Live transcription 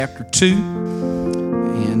Chapter 2,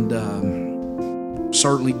 and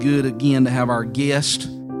certainly good again to have our guest.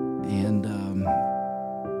 And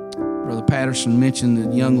Brother Patterson mentioned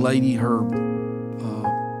the young lady, her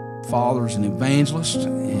father's an evangelist,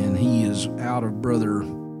 and he is out of Brother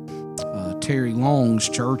Terry Long's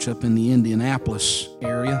church up in the Indianapolis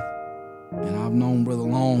area. And I've known Brother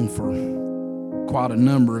Long for quite a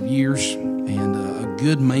number of years, and a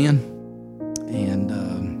good man, and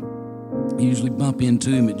usually bump into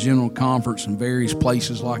him at General Conference and various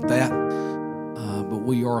places like that. But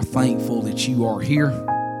we are thankful that you are here.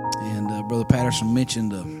 And Brother Patterson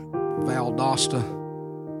mentioned the Valdosta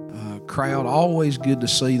crowd. Always good to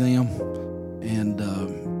see them. And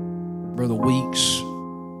Brother Weeks,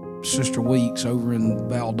 Sister Weeks over in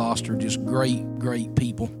Valdosta are just great, great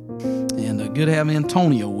people. And good to have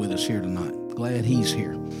Antonio with us here tonight. Glad he's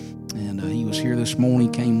here. And he was here this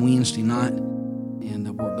morning, came Wednesday night. And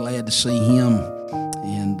we're glad to see him.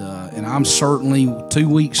 And I'm certainly 2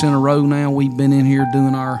 weeks in a row now, we've been in here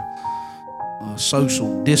doing our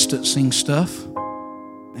social distancing stuff.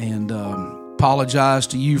 And apologize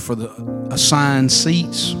to you for the assigned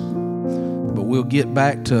seats, but we'll get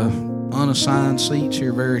back to unassigned seats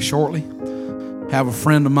here very shortly. Have a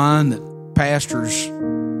friend of mine that pastors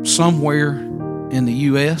somewhere in the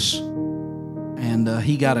U.S., and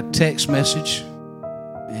he got a text message,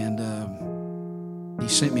 and he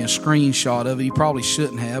sent me a screenshot of it. He probably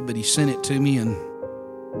shouldn't have, but he sent it to me, and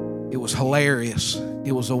it was hilarious.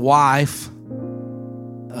 It was a wife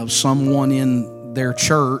of someone in their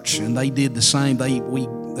church, and they did the same.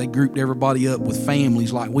 They grouped everybody up with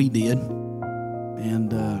families like we did,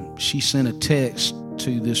 and she sent a text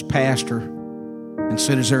to this pastor and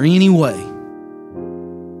said, "Is there any way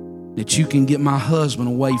that you can get my husband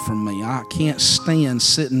away from me? I can't stand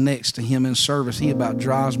sitting next to him in service. He about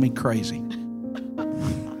drives me crazy."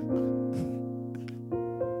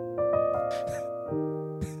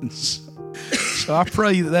 So I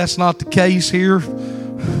pray that that's not the case here.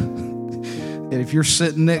 That if you're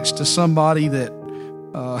sitting next to somebody that,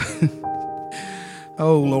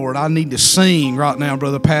 oh Lord, I need to sing right now,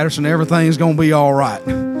 Brother Patterson. Everything's going to be all right.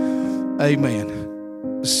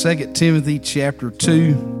 Amen. 2 Timothy chapter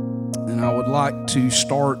 2, and I would like to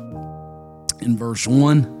start in verse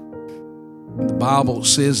 1. The Bible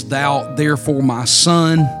says, "Thou therefore, my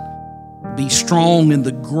son, be strong in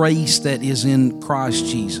the grace that is in Christ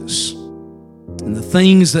Jesus. And the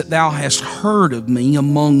things that thou hast heard of me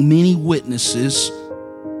among many witnesses,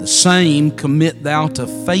 the same commit thou to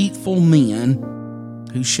faithful men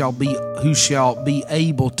who shall be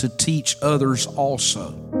able to teach others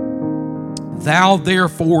also. Thou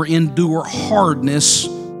therefore endure hardness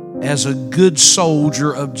as a good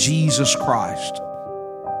soldier of Jesus Christ.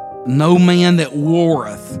 No man that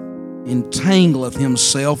warreth entangleth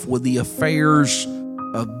himself with the affairs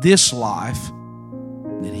of this life,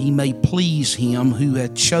 that he may please him who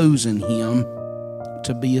had chosen him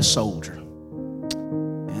to be a soldier."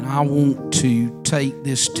 And I want to take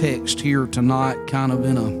this text here tonight kind of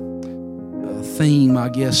in a theme, I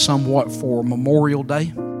guess, somewhat for Memorial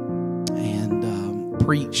Day, and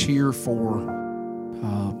preach here for,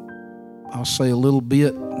 I'll say a little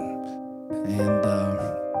bit, and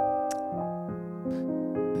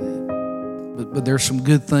but there's some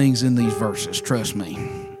good things in these verses, trust me,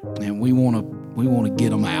 and we want to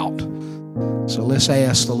get them out. So let's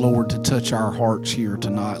ask the Lord to touch our hearts here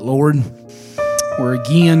tonight. Lord, we're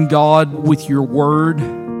again, God, with your word,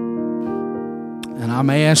 and I'm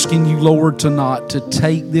asking you, Lord, tonight to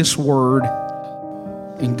take this word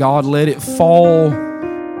and, God, let it fall,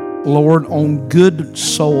 Lord, on good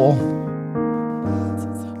soil.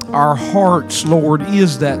 Our hearts, Lord,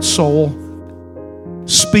 is that soil.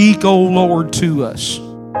 Speak, O Lord, to us.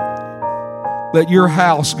 Let your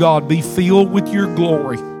house, God, be filled with your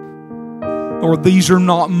glory. Lord, these are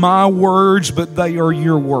not my words, but they are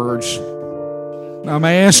your words. I'm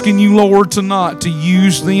asking you, Lord, tonight to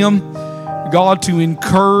use them, God, to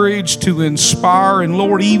encourage, to inspire, and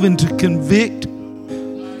Lord, even to convict.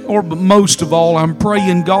 Lord, but most of all, I'm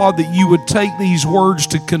praying, God, that you would take these words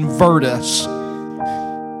to convert us.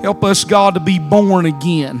 Help us, God, to be born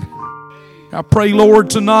again. I pray, Lord,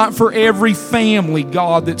 tonight for every family,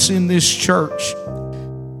 God, that's in this church.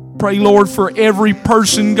 Pray, Lord, for every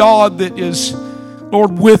person, God, that is,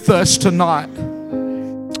 Lord, with us tonight.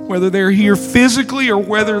 Whether they're here physically or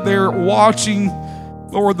whether they're watching,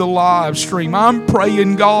 Lord, the live stream. I'm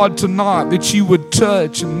praying, God, tonight that you would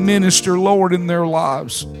touch and minister, Lord, in their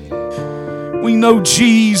lives. We know,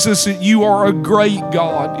 Jesus, that you are a great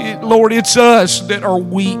God. Lord, it's us that are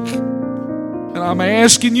weak. And I'm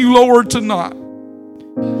asking you, Lord, tonight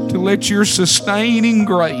to let your sustaining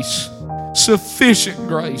grace sufficient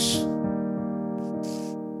grace.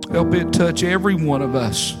 Help it touch every one of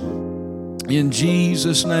us. In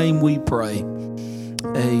Jesus' name we pray.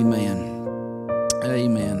 Amen.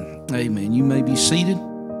 Amen. Amen. You may be seated.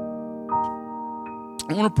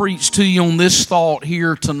 I want to preach to you on this thought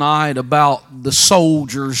here tonight about the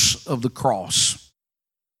soldiers of the cross.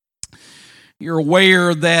 You're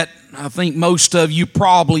aware that, I think most of you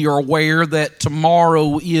probably are aware that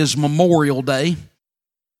tomorrow is Memorial Day.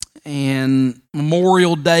 And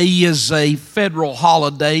Memorial Day is a federal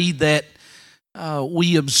holiday that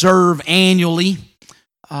we observe annually.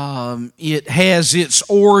 It has its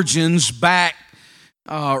origins back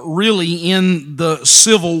really in the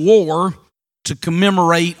Civil War to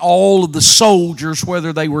commemorate all of the soldiers,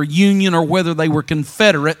 whether they were Union or whether they were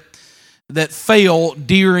Confederate, that fell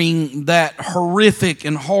during that horrific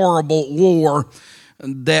and horrible war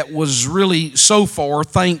that was really, so far,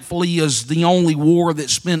 thankfully, is the only war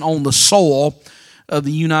that's been on the soil of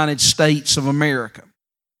the United States of America.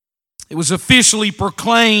 It was officially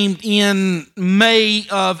proclaimed in May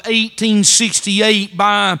of 1868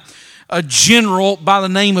 by a general by the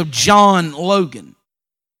name of John Logan.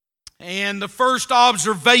 And the first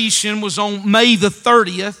observation was on May the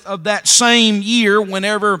 30th of that same year,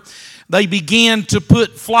 whenever they began to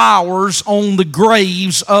put flowers on the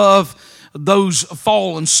graves of those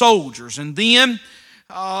fallen soldiers. And then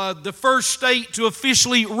the first state to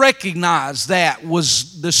officially recognize that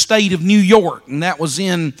was the state of New York, and that was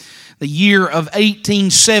in the year of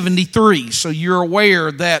 1873. So you're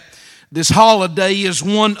aware that this holiday is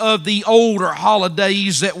one of the older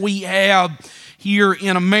holidays that we have here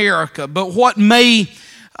in America. But what may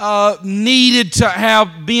needed to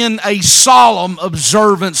have been a solemn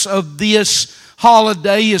observance of this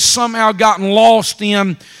holiday has somehow gotten lost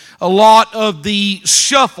in a lot of the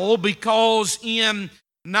shuffle, because in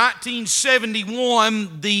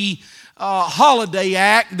 1971, the Holiday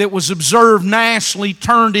Act that was observed nationally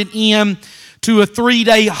turned it into a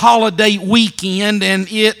 3-day holiday weekend,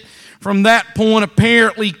 and it, from that point,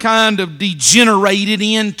 apparently kind of degenerated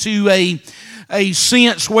into a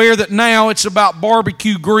sense where that now it's about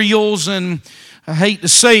barbecue grills, and I hate to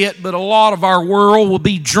say it, but a lot of our world will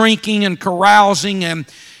be drinking and carousing, and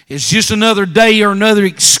it's just another day or another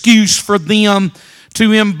excuse for them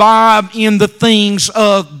to imbibe in the things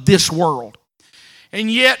of this world.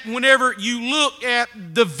 And yet, whenever you look at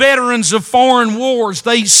the veterans of foreign wars,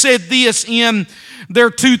 they said this in their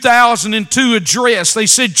 2002 address. They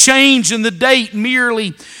said, changing the date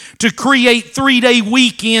merely to create 3-day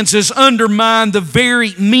weekends has undermined the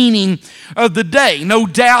very meaning of the day. No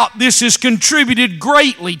doubt this has contributed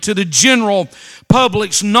greatly to the general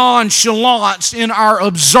public's nonchalance in our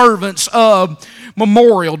observance of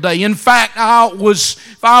Memorial Day. In fact,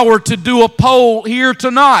 if I were to do a poll here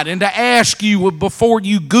tonight and to ask you before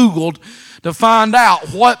you Googled to find out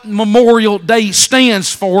what Memorial Day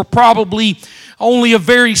stands for, probably only a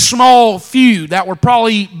very small few, that would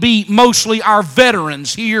probably be mostly our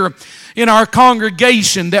veterans here in our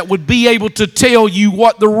congregation, that would be able to tell you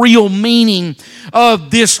what the real meaning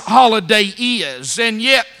of this holiday is. And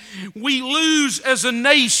yet, we lose as a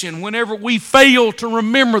nation whenever we fail to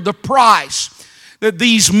remember the price that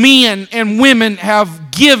these men and women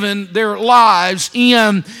have given their lives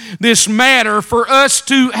in this matter for us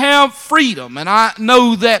to have freedom. And I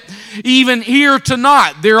know that even here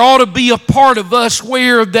tonight, there ought to be a part of us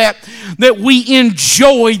where that we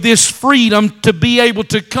enjoy this freedom to be able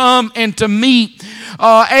to come and to meet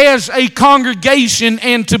as a congregation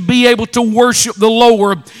and to be able to worship the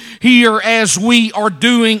Lord here as we are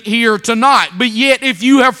doing here tonight. But yet, if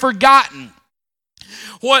you have forgotten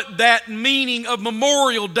what that meaning of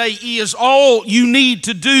Memorial Day is, all you need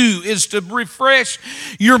to do is to refresh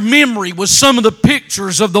your memory with some of the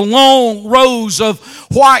pictures of the long rows of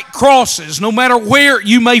white crosses, no matter where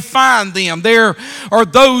you may find them. There are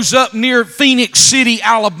those up near Phoenix City,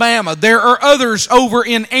 Alabama. There are others over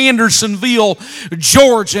in Andersonville,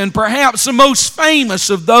 Georgia, and perhaps the most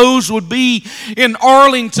famous of those would be in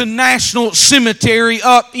Arlington National Cemetery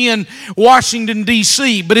up in Washington,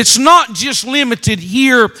 D.C. But it's not just limited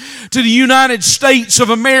here to the United States of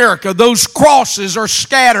America. Those crosses are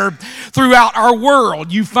scattered throughout our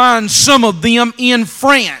world. You find some of them in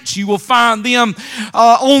France. You will find them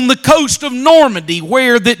on the coast of Normandy,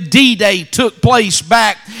 where that D-Day took place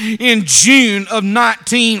back in June of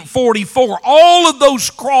 1944. All of those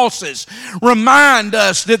crosses remind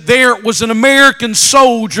us that there was an American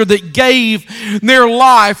soldier that gave their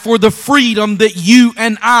life for the freedom that you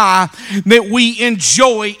and I, that we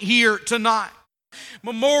enjoy here tonight.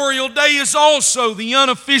 Memorial Day is also the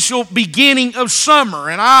unofficial beginning of summer,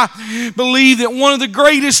 and I believe that one of the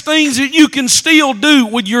greatest things that you can still do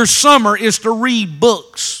with your summer is to read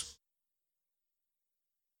books.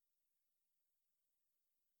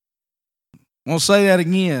 I'll say that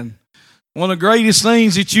again. One of the greatest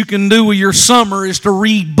things that you can do with your summer is to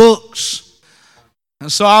read books.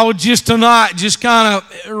 And so I would just tonight just kind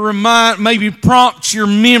of maybe prompt your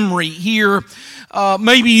memory here.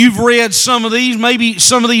 Maybe you've read some of these. Maybe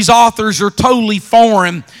some of these authors are totally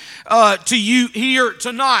foreign to you here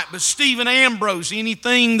tonight. But Stephen Ambrose,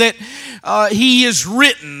 anything that he has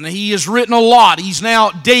written a lot. He's now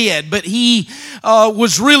dead, but he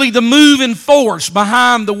was really the moving force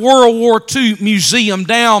behind the World War II Museum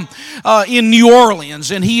down in New Orleans.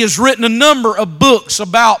 And he has written a number of books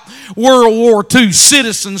about World War II,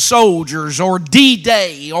 Citizen Soldiers, or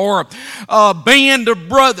D-Day, or Band of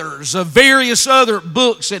Brothers, various other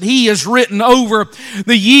books that he has written over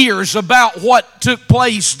the years about what took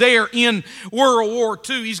place there in World War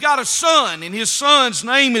II. He's got a son, and his son's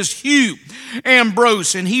name is Hugh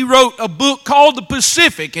Ambrose, and he wrote a book called The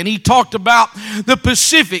Pacific, and he talked about the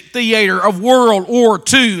Pacific theater of World War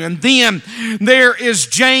II. And then there is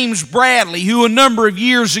James Bradley, who a number of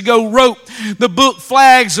years ago wrote the book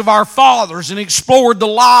Flags of Our Fathers and explored the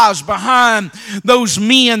lives behind those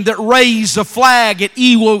men that raised the flag at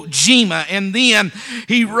Iwo Jima. And then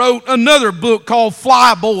he wrote another book called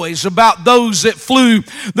Flyboys about those that flew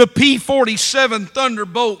the P-47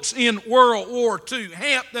 Thunderbolts in World War II.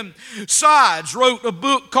 Hampton Sides wrote a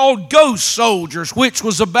book called Ghost Soldiers, which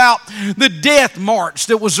was about the death march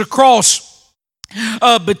that was across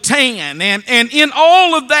Bataan. And in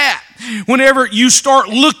all of that, whenever you start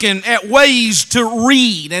looking at ways to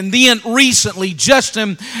read, and then recently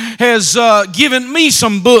Justin has given me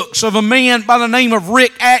some books of a man by the name of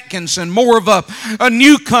Rick Atkinson, more of a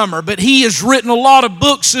newcomer, but he has written a lot of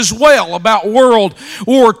books as well about World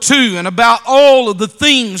War II and about all of the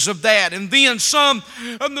things of that. And then some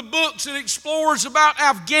of the books that explores about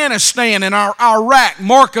Afghanistan and Iraq.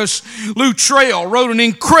 Marcus Luttrell wrote an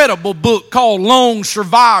incredible book called Lone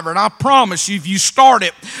Survivor, and I promise you, if you start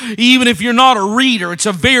it, even if you're not a reader, it's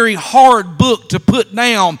a very hard book to put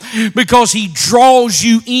down because he draws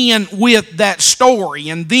you in with that story.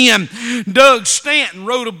 And then Doug Stanton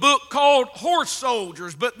wrote a book called Horse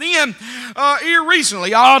Soldiers. But then here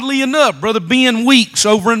recently, oddly enough, Brother Ben Weeks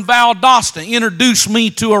over in Valdosta introduced me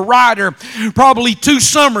to a writer probably 2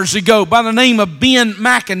 summers ago by the name of Ben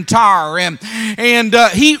McIntyre. And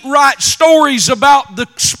he writes stories about the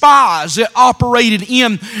spies that operated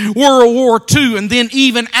in World War II, and then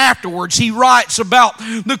even afterwards he writes about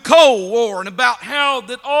the Cold War and about how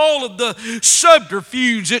that all of the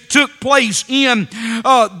subterfuge that took place in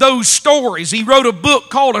those stories. He wrote a book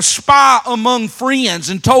called A Spy Among Friends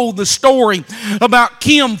and told the story about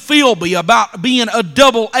Kim Philby, about being a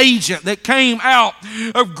double agent that came out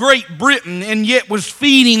of Great Britain and yet was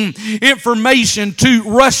feeding information to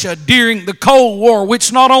Russia during the Cold War,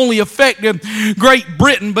 which not only affected Great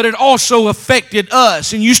Britain, but it also affected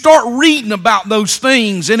us. And you start reading about those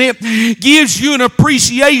things, and it gives you an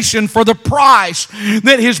appreciation for the price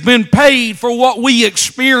that has been paid for what we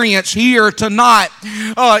experience here tonight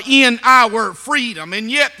in our freedom.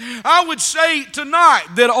 And yet, I would say tonight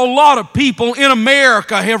that a lot of people in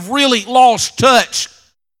America have really lost touch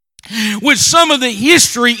with some of the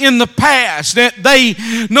history in the past, that they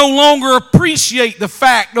no longer appreciate the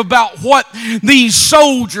fact about what these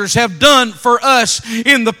soldiers have done for us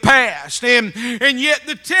in the past. And yet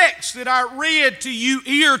the text that I read to you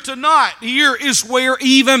here tonight, here is where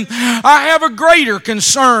even I have a greater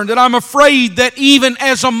concern, that I'm afraid that even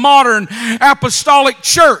as a modern apostolic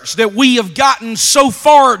church, that we have gotten so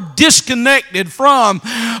far disconnected from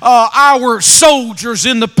our soldiers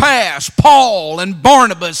in the past, Paul and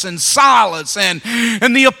Barnabas and Silas and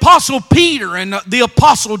the Apostle Peter and the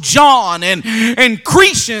Apostle John and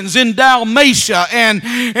Cretans in Dalmatia, and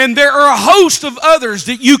there are a host of others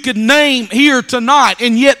that you could name here tonight.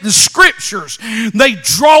 And yet the scriptures, they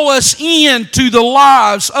draw us into the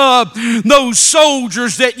lives of those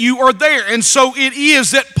soldiers that you are there. And so it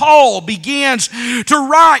is that Paul begins to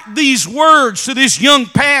write these words to this young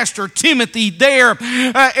pastor Timothy there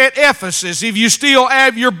at Ephesus. If you still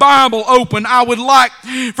have your Bible open, I would like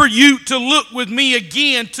for you to look with me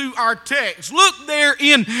again to our text. Look there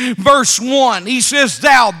in verse 1. He says,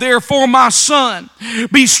 "Thou therefore, my son,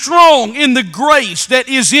 be strong in the grace that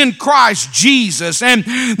is in Christ Jesus, and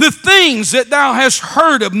the things that thou hast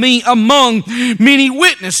heard of me among many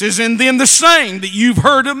witnesses, and then the saying that you've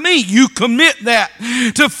heard of me, you commit that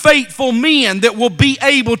to faithful men that will be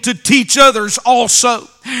able to teach others also."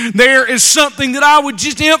 There is something that I would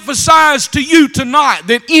just emphasize to you tonight,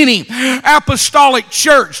 that any apostolic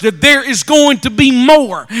church, that there is going to be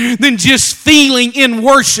more than just feeling in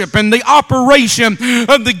worship and the operation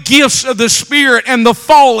of the gifts of the Spirit and the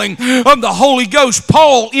falling of the Holy Ghost.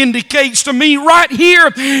 Paul indicates to me right here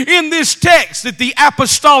in this text that the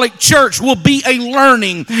apostolic church will be a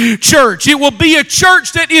learning church. It will be a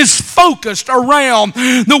church that is focused around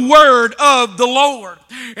the word of the Lord.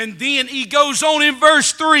 And then he goes on in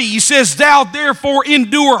verse 3. He says, "Thou therefore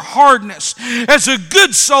endure hardness as a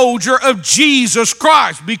good soldier of Jesus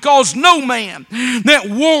Christ, because no man that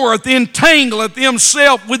warreth entangleth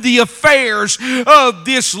himself with the affairs of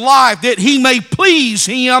this life, that he may please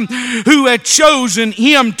him who had chosen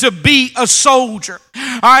him to be a soldier."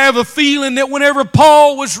 I have a feeling that whenever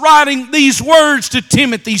Paul was writing these words to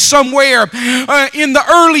Timothy somewhere in the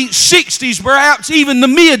early 60s, perhaps even the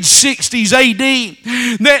mid-60s AD,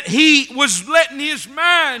 that he was letting his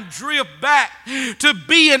mind drift back to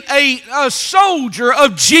being a soldier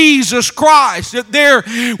of Jesus Christ, that there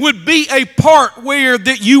would be a part where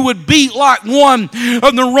that you would be like one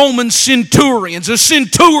of the Roman centurions. A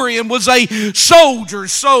centurion was a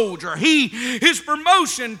soldier's soldier. His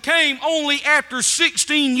promotion came only after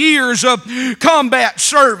 16 years of combat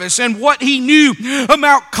service, and what he knew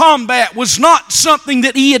about combat was not something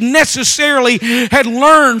that he had necessarily had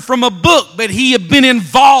learned from a book, but he had been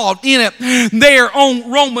involved in it there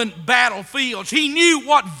on Roman battlefields. He knew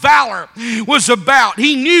what valor was about.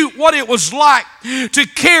 He knew what it was like to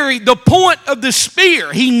carry the point of the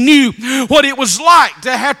spear. He knew what it was like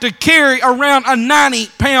to have to carry around a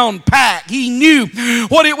 90-pound pack. He knew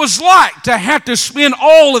what it was like to have to spend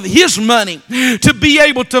all of his money to be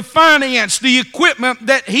able to finance the equipment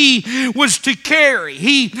that he was to carry.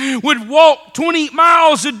 He would walk 20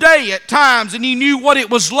 miles a day at times, and he knew what it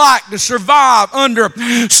was like to survive under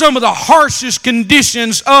some of the harshest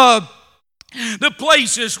conditions of the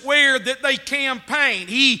places where that they campaigned.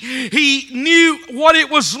 He knew what it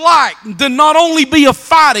was like to not only be a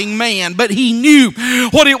fighting man, but he knew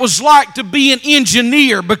what it was like to be an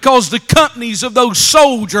engineer, because the companies of those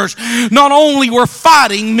soldiers not only were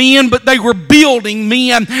fighting men, but they were building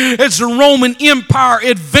men as the Roman Empire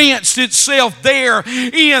advanced itself there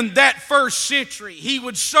in that first century. He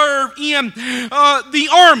would serve in the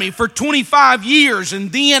army for 25 years,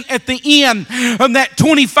 and then at the end of that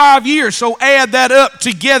 25 years, so add that up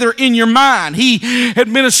together in your mind. He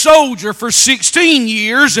had been a soldier for 16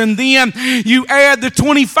 years, and then you add the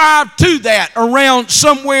 25 to that,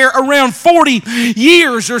 somewhere around 40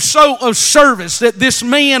 years or so of service that this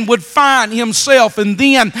man would find himself. And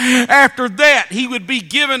then after that, he would be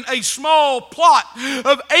given a small plot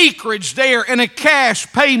of acreage there and a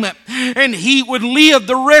cash payment, and he would live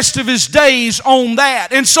the rest of his days on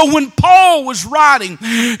that. And so when Paul was writing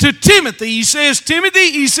to Timothy, he says,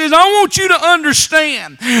 I want you to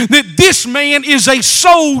understand that this man is a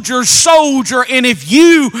soldier, and if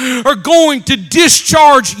you are going to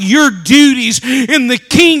discharge your duties in the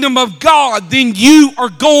kingdom of God, then you are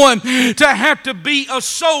going to have to be a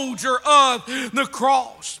soldier of the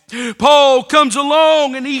cross. Paul comes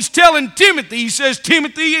along and he's telling Timothy, he said,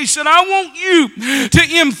 I want you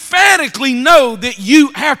to emphatically know that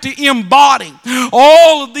you have to embody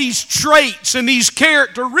all of these traits and these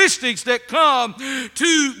characteristics that come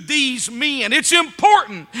to these men. It's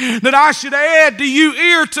important that I should add to you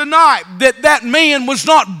here tonight that man was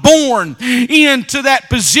not born into that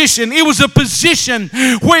position. It was a position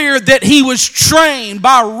where that he was trained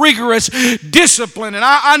by rigorous discipline. And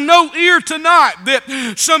I know here tonight that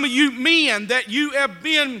some of you men that you have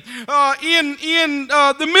been in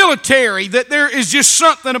the military, that there is just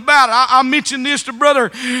something about it. I mentioned this to Brother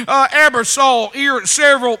Harrelson here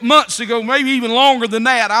several months ago, maybe even longer than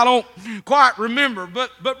that. I don't quite remember. But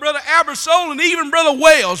Brother Harrelson and even Brother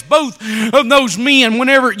Wells, both of those men,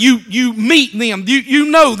 whenever you meet them, you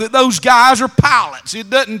know that those guys are pilots. It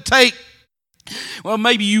doesn't take, well,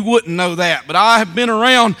 maybe you wouldn't know that, but I have been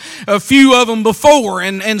around a few of them before,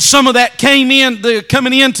 and some of that coming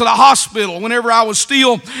into the hospital whenever I was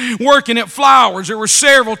still working at Flowers. There were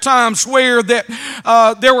several times where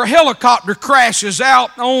that there were helicopter crashes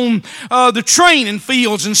out on the training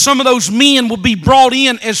fields, and some of those men would be brought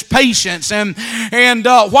in as patients, and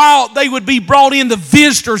while they would be brought in, the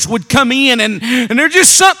visitors would come in, and there's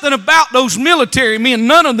just something about those military men.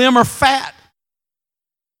 None of them are fat.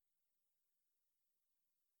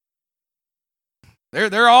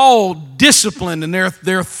 They're all disciplined, and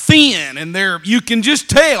they're thin, and you can just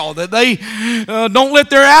tell that they don't let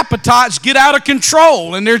their appetites get out of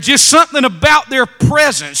control, and there's just something about their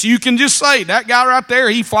presence. You can just say, that guy right there,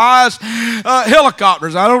 he flies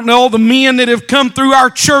helicopters. I don't know the men that have come through our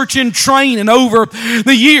church in training over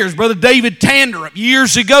the years. Brother David Tanderup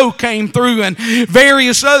years ago came through, and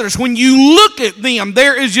various others. When you look at them,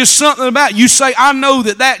 there is just something about it. You say, I know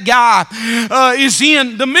that guy is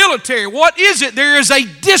in the military. What is it? There is a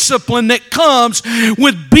discipline that comes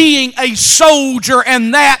with being a soldier,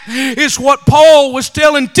 and that is what Paul was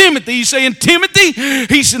telling Timothy. He's saying, Timothy,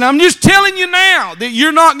 he said, I'm just telling you now that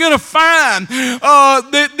you're not going to find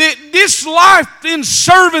that this life in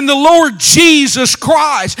serving the Lord Jesus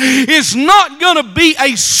Christ is not going to be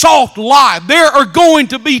a soft life. There are going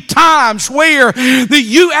to be times where that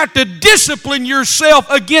you have to discipline yourself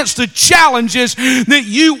against the challenges that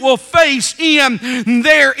you will face in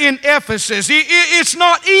Ephesus. It's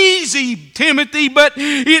not easy, Timothy, but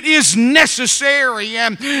it is necessary.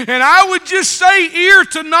 And I would just say here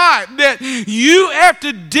tonight that you have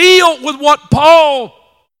to deal with what Paul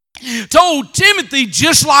told Timothy,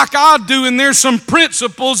 just like I do, and there's some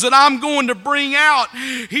principles that I'm going to bring out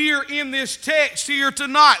here in this text here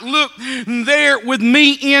tonight. Look there with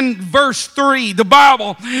me in verse 3. The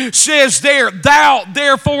Bible says there, thou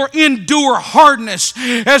therefore endure hardness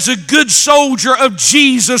as a good soldier of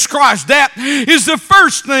Jesus Christ. That is the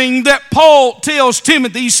first thing that Paul tells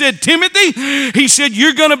Timothy. He said, Timothy, he said,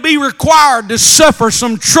 you're going to be required to suffer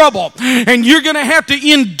some trouble, and you're going to have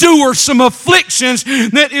to endure some afflictions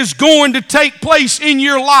that is going to take place in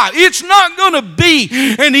your life. It's not going to be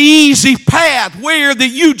an easy path where that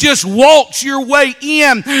you just waltz your way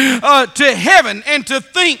in to heaven and to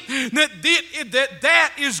think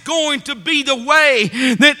that is going to be the way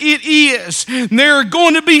that it is. And there are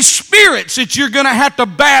going to be spirits that you're going to have to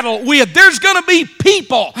battle with. There's going to be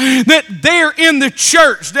people that they're in the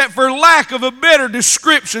church that, for lack of a better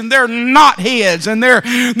description, they're knotheads, and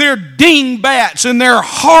they're dingbats, and they're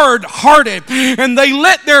hard-hearted, and they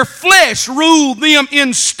let their flesh rule them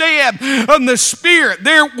instead of the Spirit.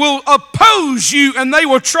 They will oppose you, and they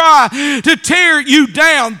will try to tear you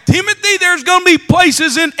down. Timothy, there's going to be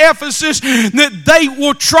places in Ephesus that they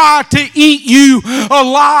will try to eat you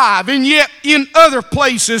alive. And yet in other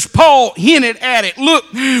places, Paul hinted at it.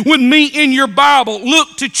 Look with me in your Bible.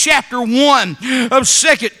 Look to chapter 1 of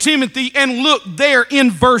 2 Timothy and look there in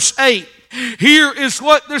verse 8. Here is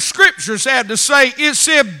what the scriptures had to say. It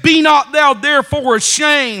said, be not thou therefore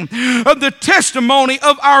ashamed of the testimony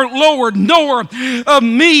of our Lord, nor of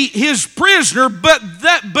me his prisoner, but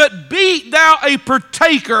be thou a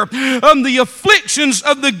partaker of the afflictions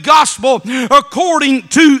of the gospel according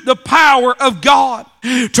to the power of God.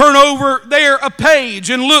 Turn over there a page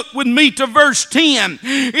and look with me to verse 10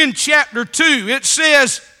 in chapter 2. It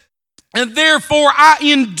says, and therefore I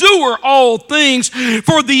endure all things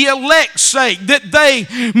for the elect's sake, that they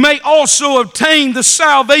may also obtain the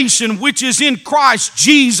salvation which is in Christ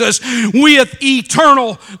Jesus with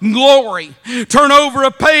eternal glory. Turn over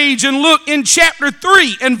a page and look in chapter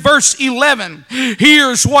 3 and verse 11.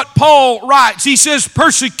 Here's what Paul writes. He says,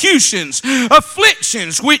 persecutions,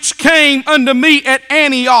 afflictions which came unto me at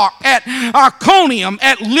Antioch, at Iconium,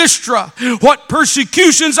 at Lystra, what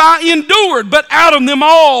persecutions I endured, but out of them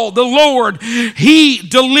all the Lord, he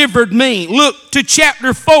delivered me. Look to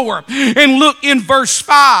chapter 4 and look in verse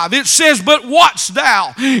 5. It says, but watch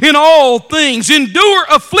thou in all things, endure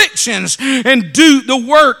afflictions, and do the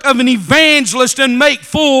work of an evangelist, and make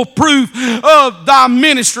full proof of thy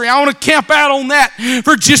ministry. I want to camp out on that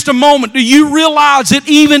for just a moment. Do you realize that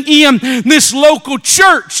even in this local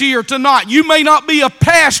church here tonight, you may not be a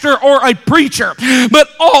pastor or a preacher, but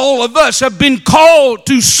all of us have been called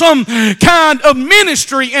to some kind of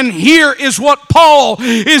ministry, and here is what Paul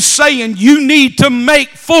is saying. You need to make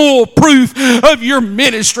full proof of your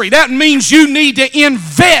ministry. That means you need to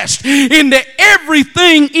invest into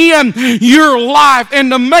everything in your life and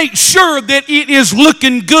to make sure that it is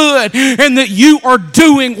looking good and that you are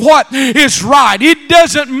doing what is right. It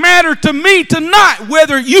doesn't matter to me tonight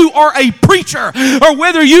whether you are a preacher or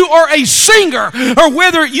whether you are a singer or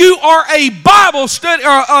whether you are a Bible study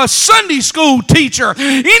or a Sunday school teacher,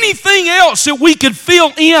 anything else that we could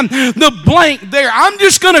fill in the blank there. I'm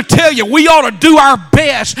just going to tell you, we ought to do our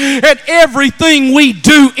best at everything we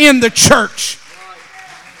do in the church.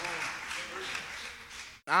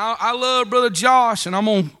 I love Brother Josh, and I'm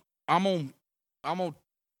on.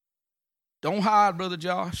 Don't hide, Brother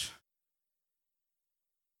Josh.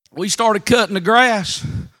 We started cutting the grass,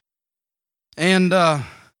 and and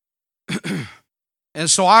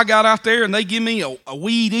so I got out there, and they give me a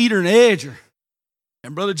weed eater and edger.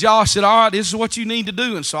 And Brother Josh said, all right, this is what you need to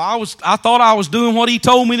do. And so I thought I was doing what he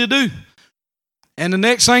told me to do. And the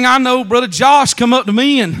next thing I know, Brother Josh come up to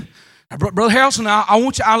me and, Brother Harrelson,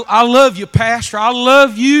 I love you, Pastor. I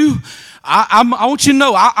love you. I want you to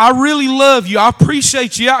know, I really love you. I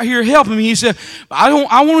appreciate you out here helping me. He said,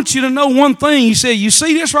 I want you to know one thing. He said, you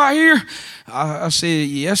see this right here? I said,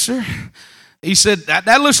 yes, sir. He said,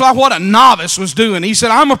 that looks like what a novice was doing. He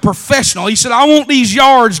said, I'm a professional. He said, I want these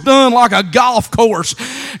yards done like a golf course.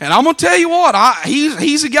 And I'm going to tell you what,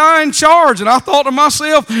 he's a guy in charge. And I thought to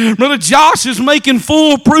myself, Brother Josh is making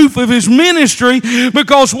full proof of his ministry,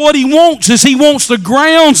 because what he wants is he wants the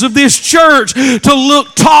grounds of this church to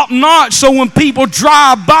look top notch, so when people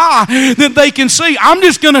drive by that they can see. I'm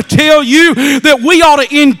just going to tell you that we ought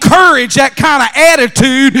to encourage that kind of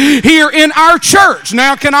attitude here in our church.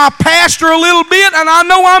 Now, can I pastor a little bit? And I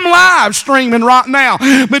know I'm live streaming right now,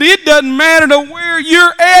 but it doesn't matter to where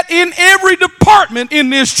you're at in every department in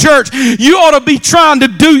this church. You ought to be trying to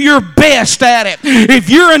do your best at it. If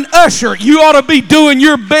you're an usher, you ought to be doing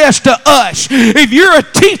your best to ush. If you're a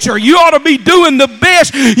teacher, you ought to be doing the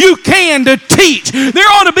best you can to teach. There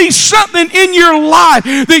ought to be something in your life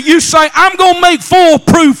that you say, I'm going to make full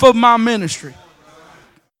proof of my ministry.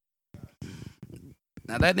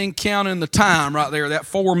 Now, that didn't count in the time right there, that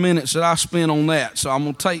 4 minutes that I spent on that. So I'm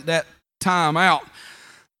going to take that time out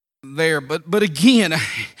there. But again,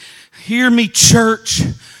 hear me, church.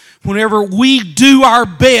 Whenever we do our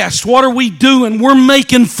best, what are we doing? We're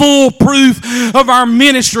making full proof of our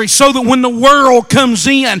ministry, so that when the world comes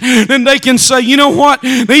in, then they can say, you know what?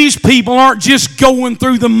 These people aren't just going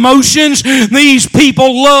through the motions. These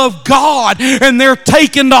people love God, and they're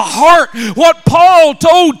taking to heart what Paul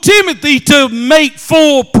told Timothy, to make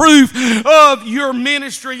full proof of your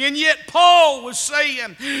ministry. And yet Paul was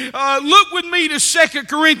saying, look with me to 2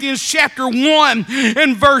 Corinthians chapter 1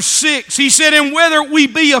 and verse 6. He said, and whether we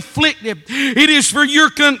be afflicted, it is for your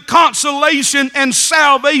consolation and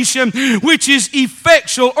salvation, which is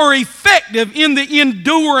effectual or effective in the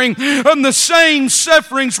enduring of the same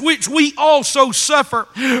sufferings which we also suffer.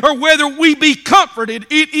 Or whether we be comforted,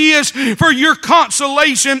 it is for your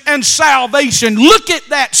consolation and salvation. Look at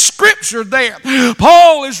that scripture there.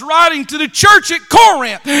 Paul is writing to the church at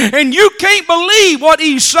Corinth, and you can't believe what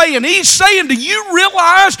he's saying. He's saying, do you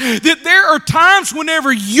realize that there are times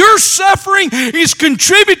whenever your suffering is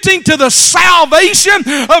contributing to the salvation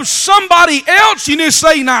of somebody else? You just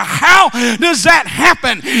say, now how does that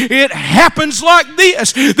happen? It happens like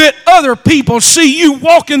this, that other people see you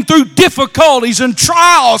walking through difficulties and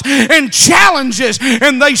trials and challenges,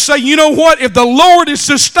 and they say, you know what, if the Lord is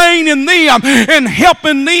sustaining them and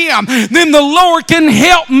helping them, then the Lord can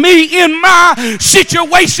help me in my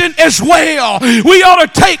situation as well. We ought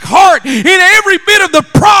to take heart in every bit of the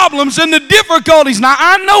problems and the difficulties. Now,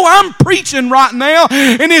 I know I'm preaching right now,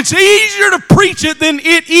 and it's easier to preach it than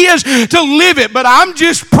it is to live it. But I'm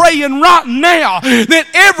just praying right now that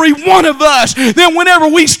every one of us, that whenever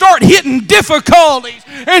we start hitting difficulties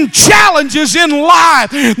and challenges in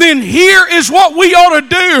life, then here is what we ought to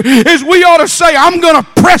do, is we ought to say, I'm going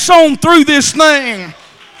to press on through this thing.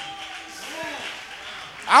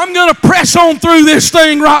 I'm going to press on through this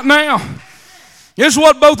thing right now. This is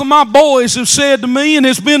what both of my boys have said to me, and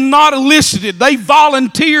it's been not elicited. They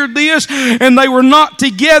volunteered this, and they were not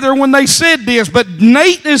together when they said this. But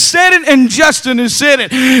Nate has said it, and Justin has said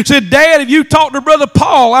it. He said, Dad, have you talked to Brother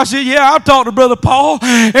Paul? I said, yeah, I've talked to Brother Paul.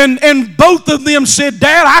 And both of them said,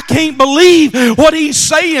 Dad, I can't believe what he's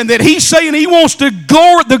saying. That he's saying he wants the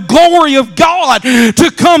glory of God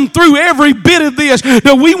to come through every bit of this.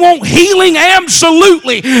 That we want healing,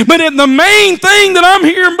 absolutely. But the main thing that I'm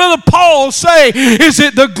hearing Brother Paul say is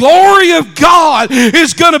that the glory of God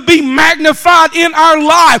is going to be magnified in our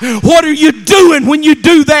life. What are you doing when you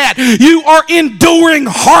do that? You are enduring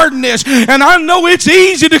hardness. And I know it's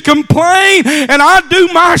easy to complain, and I do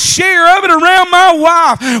my share of it around my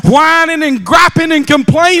wife, whining and griping and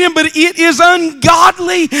complaining, but it is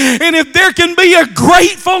ungodly. And if there can be a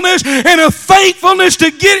gratefulness and a thankfulness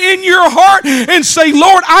to get in your heart and say,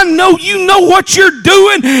 Lord, I know you know what you're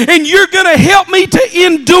doing, and you're going to help me to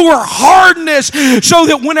endure hardness, so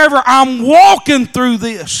that whenever I'm walking through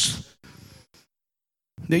this,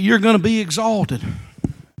 that you're going to be exalted.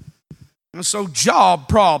 And so job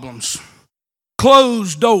problems,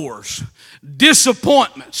 closed doors,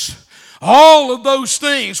 disappointments, all of those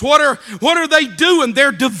things, what are they doing?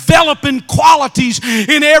 They're developing qualities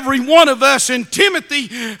in every one of us. And Timothy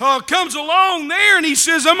comes along there, and he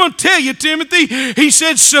says, I'm going to tell you, Timothy, he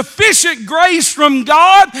said, sufficient grace from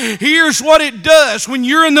God. Here's what it does. When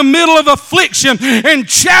you're in the middle of affliction and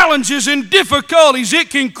challenges and difficulties,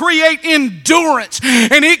 it can create endurance,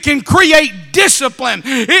 and it can create discipline.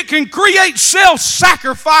 It can create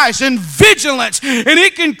self-sacrifice and vigilance. And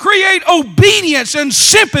it can create obedience and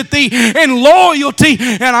sympathy and loyalty.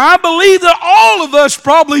 And I believe that all of us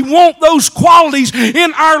probably want those qualities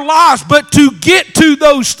in our lives. But to get to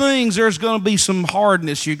those things, there's going to be some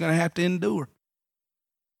hardness you're going to have to endure.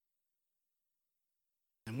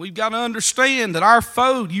 And we've got to understand that our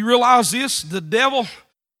foe, do you realize this? The devil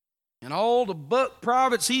and all the buck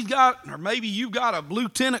privates he's got, or maybe you've got a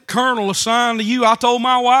lieutenant colonel assigned to you. I told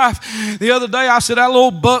my wife the other day, I said, that little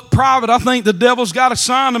buck private I think the devil's got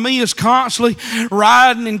assigned to me is constantly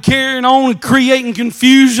riding and carrying on and creating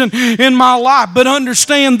confusion in my life. But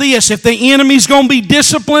understand this, if the enemy's going to be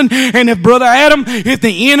disciplined, and if Brother Adam, if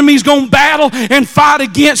the enemy's going to battle and fight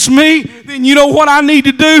against me, then you know what I need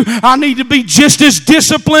to do? I need to be just as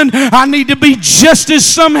disciplined. I need to be just as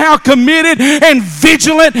somehow committed and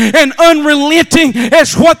vigilant and unrelenting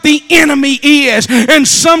as what the enemy is. And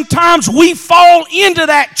sometimes we fall into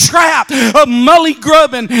that trap of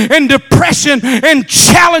mully-grubbing and depression and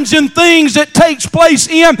challenging things that takes place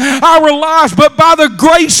in our lives. But by the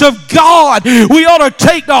grace of God, we ought to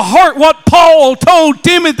take to heart what Paul told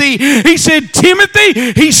Timothy. He said,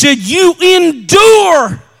 Timothy, he said, you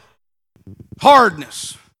endure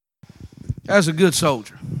hardness as a good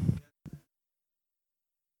soldier.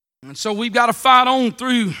 And so we've got to fight on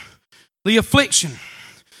through the affliction.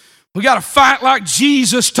 We got to fight like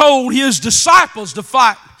Jesus told his disciples to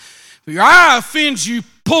fight. If your eye offends you,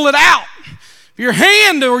 pull it out. If your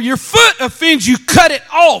hand or your foot offends you, cut it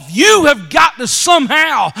off. You have got to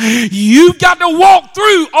somehow, you've got to walk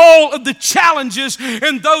through all of the challenges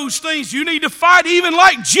and those things. You need to fight even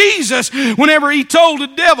like Jesus whenever he told the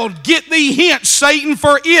devil, get thee hence, Satan,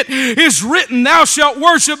 for it is written, thou shalt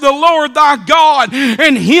worship the Lord thy God,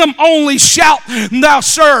 and him only shalt thou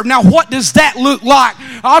serve. Now what does that look like?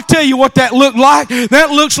 I'll tell you what that looked like.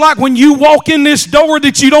 That looks like when you walk in this door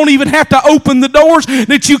that you don't even have to open the doors,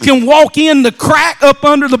 that you can walk in the crack up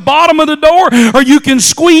under the bottom of the door, or you can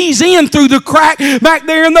squeeze in through the crack back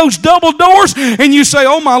there in those double doors, and you say,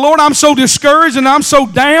 oh my Lord, I'm so discouraged and I'm so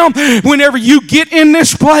down. Whenever you get in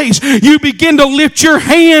this place, you begin to lift your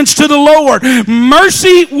hands to the Lord.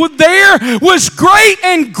 Mercy there was great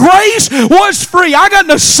and grace was free. I got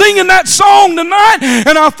to singing that song tonight,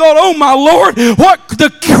 and I thought, oh my Lord, what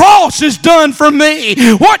the cross has done for me,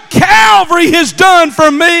 what Calvary has done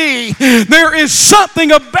for me. There is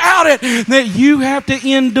something about it that you have to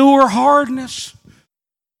endure hardness.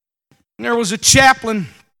 There was a chaplain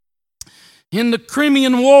in the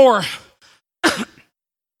Crimean War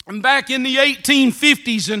and back in the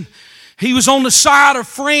 1850s, and he was on the side of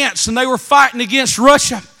France, and they were fighting against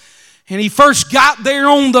Russia. And he first got there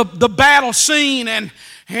on the battle scene, and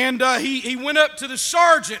he went up to the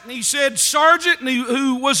sergeant, and he said, Sergeant,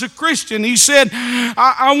 who was a Christian, he said,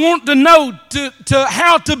 I want to know to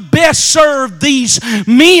how to best serve these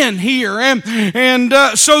men here. And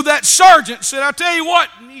so that sergeant said, I'll tell you what,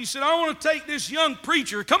 he said, I want to take this young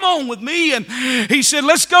preacher, come on with me. And he said,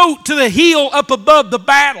 let's go to the hill up above the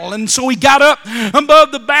battle. And so he got up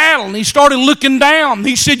above the battle, and he started looking down.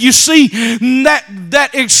 He said, you see that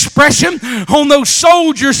expression on those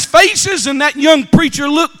soldiers' faces? And that young preacher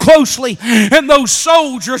looked closely at those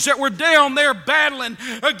soldiers that were down there battling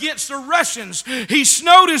against the Russians. He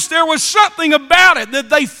noticed there was something about it that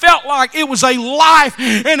they felt like it was a life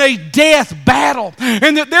and a death battle,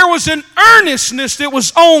 and that there was an earnestness that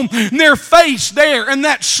was on their face there. And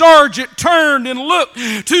that sergeant turned and looked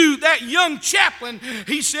to that young chaplain.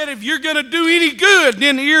 He said, if you're going to do any good,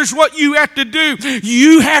 then here's what you have to do.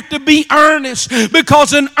 You have to be earnest,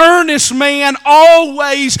 because an earnest man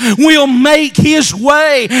always will make his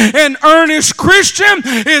way. An earnest Christian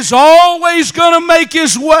is always going to make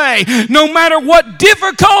his way. No matter what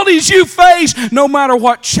difficulties you face, no matter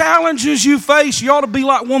what challenges you face, you ought to be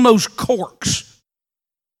like one of those corks.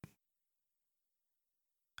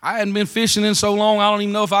 I hadn't been fishing in so long, I don't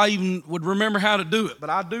even know if I even would remember how to do it. But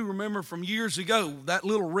I do remember from years ago, that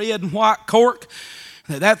little red and white cork,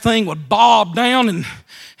 that thing would bob down, and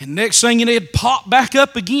next thing you know, it'd pop back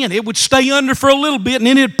up again. It would stay under for a little bit, and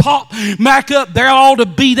then it'd pop back up. There ought to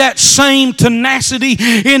be that same tenacity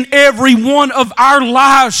in every one of our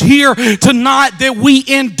lives here tonight, that we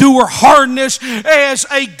endure hardness as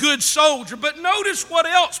a good soldier. But notice what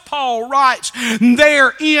else Paul writes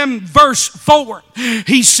there in verse 4.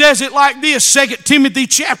 He says it like this, 2 Timothy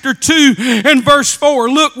chapter 2 and verse 4.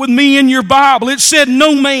 Look with me in your Bible. It said,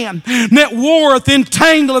 no man that warreth in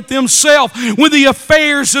entangleth himself with the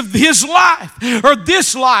affairs of his life or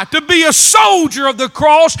this life. To be a soldier of the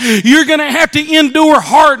cross, you're going to have to endure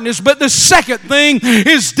hardness. But the second thing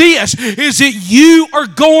is this, is that you are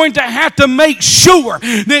going to have to make sure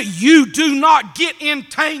that you do not get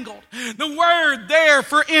entangled. The word there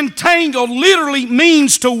for entangled literally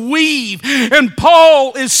means to weave. And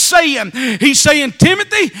Paul is saying, he's saying,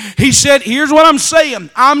 Timothy, he said, here's what I'm saying.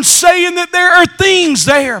 I'm saying that there are things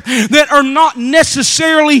there that are not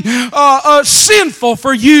necessarily sinful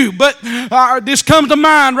for you. But this comes to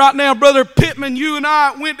mind right now, Brother Pittman. You and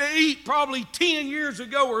I went to eat probably 10 years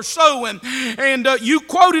ago or so, and you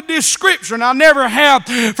quoted this scripture, and I never have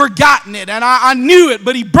forgotten it. And I knew it,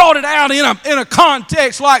 but he brought it out in a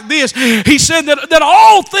context like this. He said that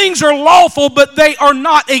all things are lawful, but they are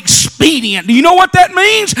not expedient. Do you know what that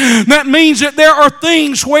means? That means that there are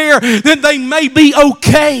things where that they may be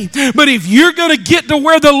okay, but if you're going to get to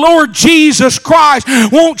where the Lord Jesus Christ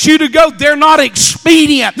wants you to go, they're not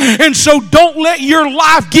expedient. And so don't let your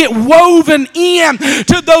life get woven in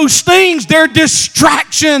to those things. They're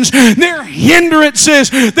distractions. They're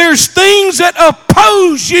hindrances. There's things that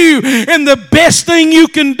oppose you, and the best thing you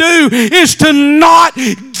can do is to not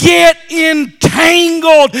get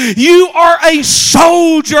entangled. You are a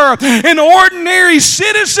soldier, an ordinary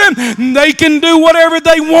citizen. They can do whatever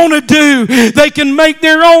they want to do. They can make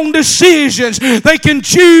their own decisions. They can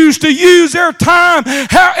choose to use their time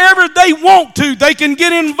however they want to. They can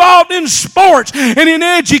get involved in sports and in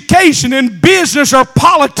education and business or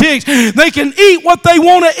politics. They can eat what they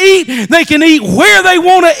want to eat. They can eat where they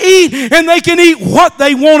want to eat, and they can eat what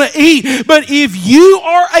they want to eat. But if you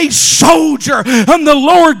are a soldier of the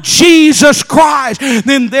Lord Jesus Christ,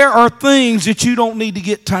 then there are things that you don't need to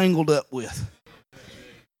get tangled up with.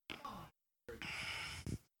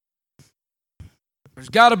 There's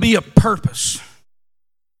got to be a purpose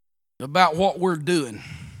about what we're doing.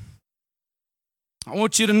 I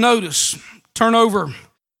want you to notice, turn over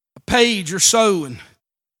a page or so and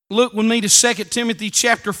look with me to 2 Timothy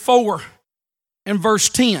chapter 4 and verse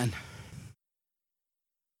 10.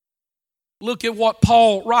 Look at what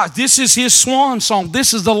Paul writes. This is his swan song.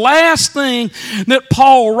 This is the last thing that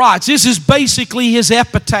Paul writes. This is basically his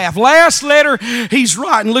epitaph. Last letter he's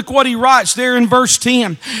writing. Look what he writes there in verse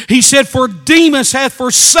 10. He said, "For Demas hath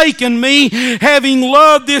forsaken me, having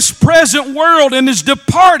loved this present world, and is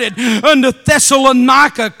departed unto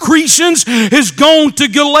Thessalonica. Crescens is gone to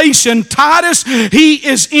Galatia. And Titus, he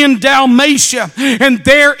is in Dalmatia." And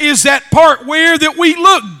there is that part where that we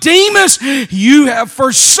look. Demas, you have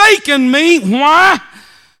forsaken me. Why?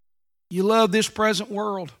 You love this present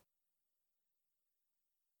world.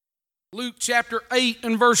 Luke chapter 8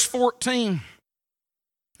 and verse 14.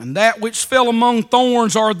 "And that which fell among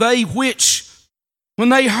thorns are they which, when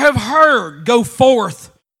they have heard, go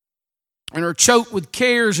forth and are choked with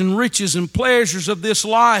cares and riches and pleasures of this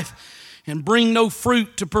life, and bring no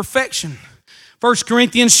fruit to perfection." 1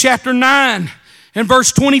 Corinthians chapter 9 and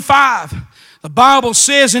verse 25. The Bible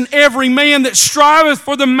says, "And every man that striveth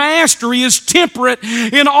for the mastery is temperate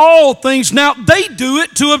in all things. Now they do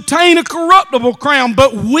it to obtain a corruptible crown,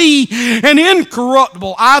 but we an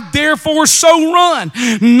incorruptible. I therefore so run,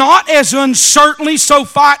 not as uncertainly, so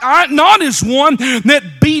fight I, not as one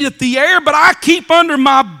that beateth the air, but I keep under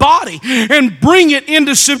my body and bring it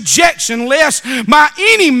into subjection, lest by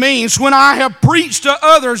any means, when I have preached to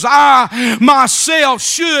others, I myself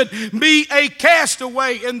should be a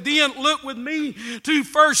castaway." And then look with me to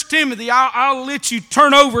 1 Timothy. I'll let you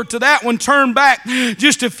turn over to that one. Turn back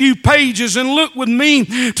just a few pages and look with me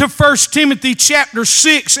to 1 Timothy chapter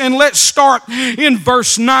 6, and let's start in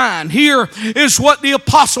verse 9. Here is what the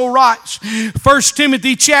apostle writes. 1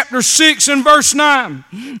 Timothy chapter 6 and verse 9.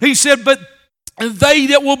 He said, "But they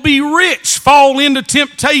that will be rich fall into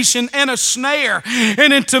temptation and a snare,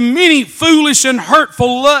 and into many foolish and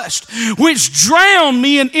hurtful lusts, which drown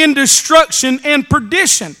men in destruction and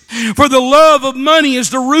perdition. For the love of money is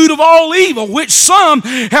the root of all evil, which some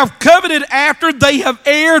have coveted after they have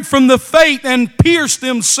erred from the faith, and pierced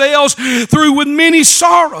themselves through with many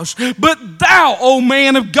sorrows. But thou, O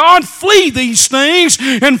man of God, flee these things,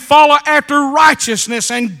 and follow after righteousness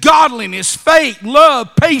and godliness, faith,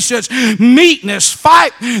 love, patience, meekness.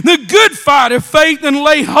 Fight the good fight of faith, and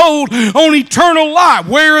lay hold on eternal life,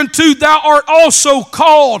 whereunto thou art also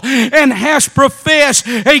called, and hast professed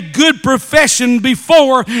a good profession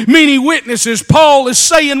before many witnesses." Paul is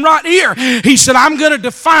saying right here, he said, I'm going to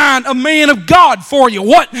define a man of God for you.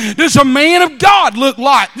 What does a man of God look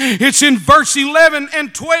like? It's in verse 11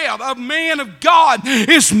 and 12. A man of God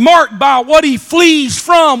is marked by what he flees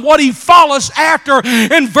from, what he follows after,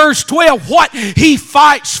 and verse 12, what he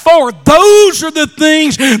fights for. Those those are the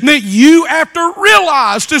things that you have to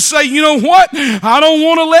realize to say, you know what? I don't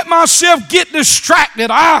want to let myself get distracted.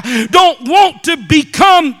 I don't want to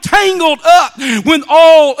become tangled up with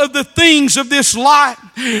all of the things of this life.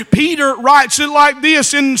 Peter writes it like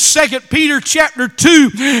this in 2 Peter chapter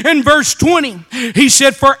 2 and verse 20. He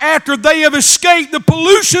said, for after they have escaped the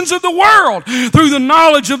pollutions of the world through the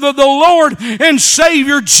knowledge of the Lord and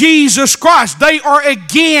Savior Jesus Christ, they are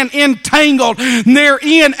again entangled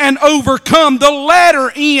therein and overcome. The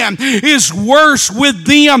latter end is worse with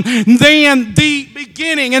them than the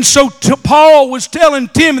beginning. And so Paul was telling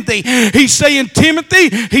Timothy, he's saying, Timothy,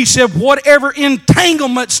 he said, whatever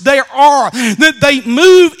entanglements there are, that they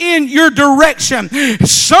move in your direction.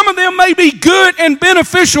 Some of them may be good and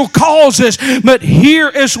beneficial causes, but here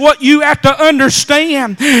is what you have to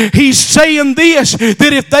understand. He's saying this,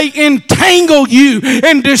 that if they entangle you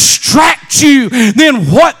and distract you, then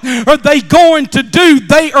what are they going to do?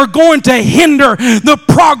 They are going to hinder the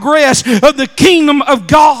progress of the kingdom of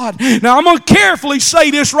God. Now, I'm going to carefully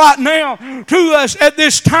say this right now to us at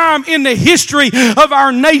this time in the history of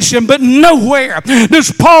our nation, but nowhere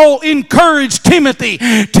does Paul encourage Timothy.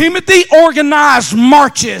 Timothy, organize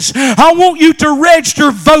marches. I want you to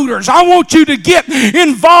register voters. I want you to get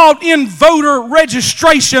involved in voter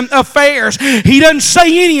registration affairs. He doesn't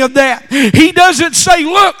say any of that. He doesn't say,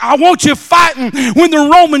 look, I want you fighting with the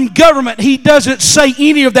Roman government. He doesn't say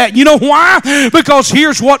any of that. You know why? Because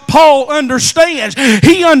here's what Paul understands.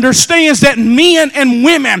 He understands that men and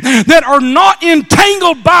women that are not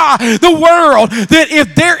entangled by the world, that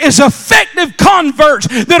if there is effective converts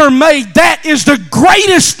that are made, that is the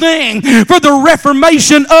greatest thing for the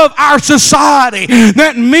reformation of our society.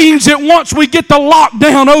 That means that once we get the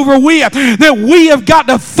lockdown over with, that we have got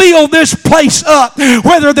to fill this place up,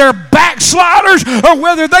 whether they're backsliders or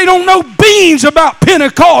whether they don't know beans about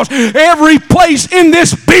Pentecost. Every place in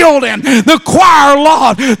this building, the choir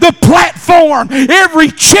loft, the platform, every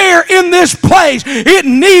chair in this place, it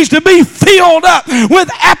needs to be filled up with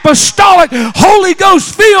apostolic, Holy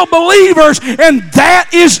Ghost filled believers, and that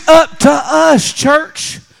is up to us,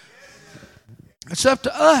 church. It's up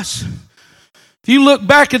to us. If you look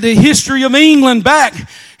back at the history of England back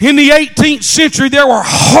in the 18th century, there were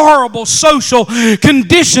horrible social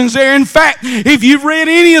conditions there. In fact, if you've read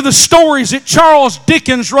any of the stories that Charles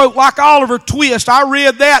Dickens wrote, like Oliver Twist, I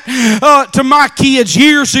read that to my kids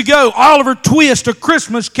years ago. Oliver Twist, A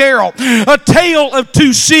Christmas Carol, A Tale of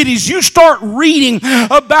Two Cities. You start reading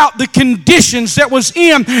about the conditions that was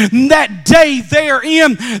in that day there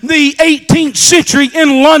in the 18th century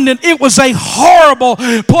in London. It was a horrible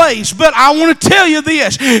place. But I want to tell you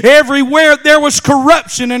this, everywhere there was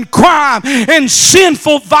corruption and crime and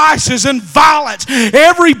sinful vices and violence.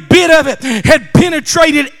 Every bit of it had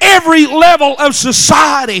penetrated every level of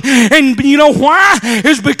society. And you know why?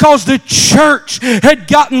 It's because the church had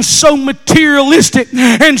gotten so materialistic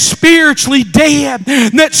and spiritually dead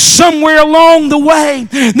that somewhere along the way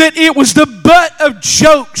that it was the butt of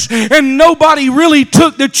jokes and nobody really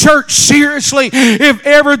took the church seriously. If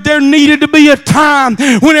ever there needed to be a time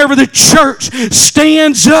whenever the church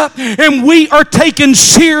stands up and we are taken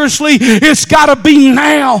seriously, it's got to be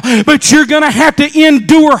now. But you're going to have to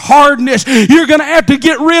endure hardness. You're going to have to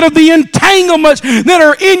get rid of the entanglements that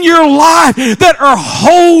are in your life that are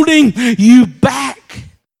holding you back.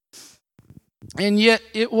 And yet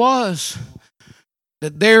it was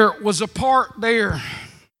that there was a part there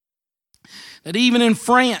that even in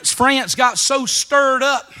France got so stirred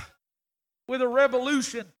up with a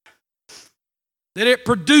revolution that it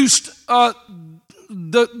produced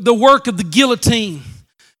the work of the guillotine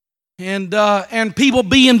and people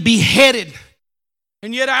being beheaded.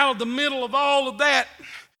 And yet out of the middle of all of that,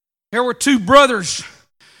 there were two brothers,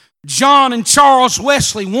 John and Charles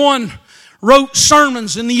Wesley. One wrote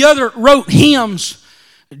sermons and the other wrote hymns.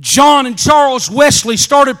 John and Charles Wesley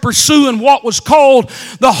started pursuing what was called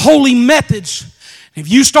the Holy Methods. If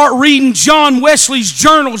you start reading John Wesley's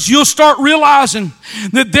journals, you'll start realizing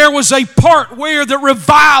that there was a part where the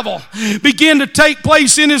revival began to take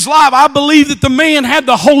place in his life. I believe that the man had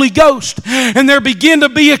the Holy Ghost, and there began to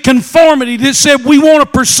be a conformity that said we want to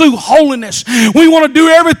pursue holiness. We want to do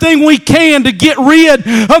everything we can to get rid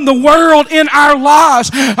of the world in our lives.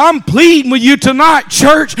 I'm pleading with you tonight,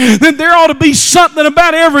 church, that there ought to be something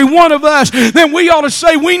about every one of us that we ought to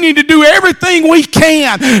say we need to do everything we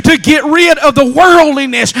can to get rid of the worldliness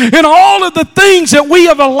and all of the things that we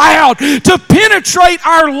have allowed to penetrate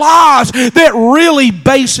our lives that really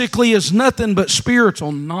basically is nothing but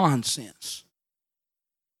spiritual nonsense.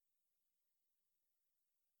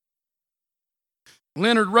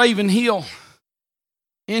 Leonard Ravenhill,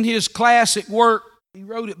 in his classic work, He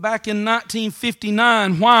wrote it back in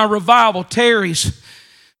 1959, Why Revival Tarries.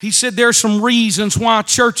 He said there are some reasons why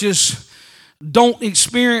churches don't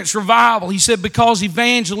experience revival. He said because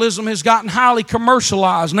evangelism has gotten highly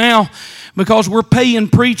commercialized. Now, because we're paying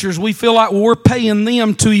preachers, we feel like we're paying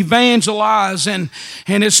them to evangelize, and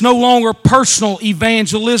it's no longer personal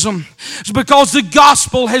evangelism. It's because the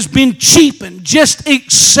gospel has been cheapened. Just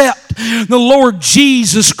accept the Lord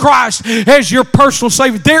Jesus Christ as your personal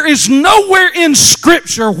Savior. There is nowhere in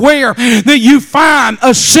Scripture where that you find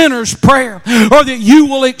a sinner's prayer or that you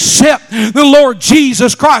will accept the Lord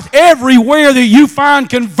Jesus Christ. Everywhere that you find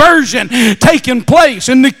conversion taking place,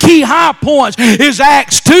 and the key high points is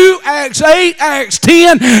Acts 2, Acts 8, Acts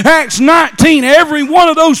 10, Acts 19. Every one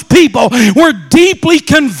of those people were deeply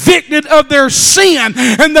convicted of their sin,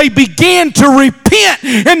 and they began to repent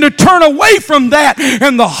and to turn away from that,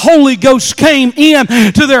 and the Holy Ghost came in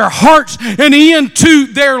to their hearts and into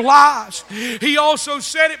their lives. He also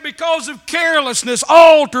said it because of carelessness.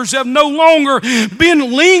 Altars have no longer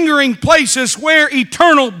been lingering places where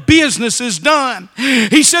eternal business is done.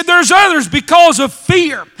 He said there's others because of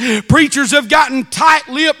fear. Preachers have gotten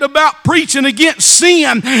tight-lipped about preaching against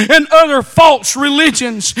sin and other false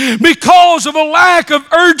religions because of a lack of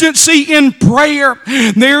urgency in prayer.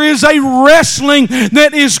 There is a wrestling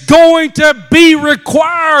that is going to be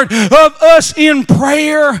required of us in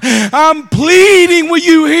prayer. I'm pleading with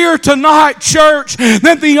you here tonight, church,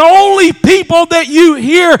 that the only people that you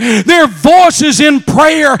hear their voices in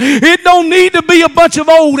prayer, it don't need to be a bunch of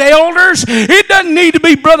old elders. It doesn't need to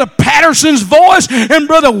be Brother Patterson's voice and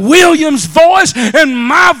Brother Williams' voice and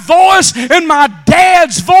my voice and my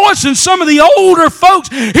dad's voice and some of the older folks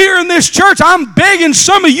here in this church. I'm begging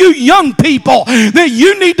some of you young people that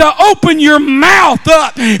you need to open your mouth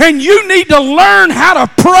up and you need to learn how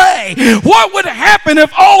to pray. What would happen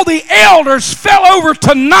if all the elders fell over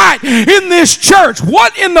tonight in this church?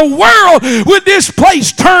 What in the world would this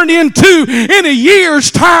place turn into in a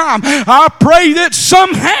year's time? I pray that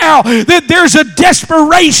somehow that there's a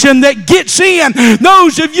desperation that gets in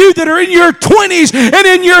those of you that are in your 20s and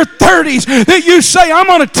in your 30s, that you say, I'm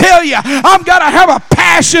going to tell you, I've got to have a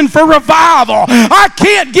passion for revival. I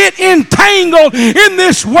can't get entangled in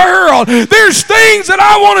this world. There's things that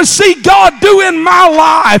I want to see God do in my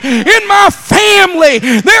life, in my family.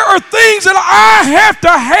 There are things that I have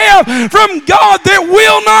to have from God that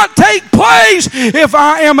will not take place if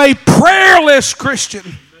I am a prayerless Christian.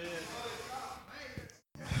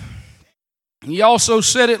 He also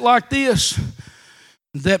said it like this,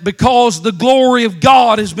 that because the glory of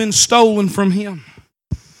God has been stolen from him,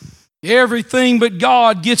 everything but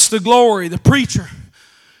God gets the glory. The preacher,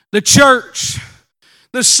 the church,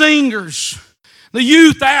 the singers, the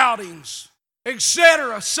youth outings,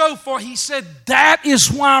 etc., so forth. He said that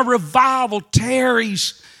is why revival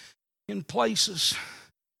tarries in places.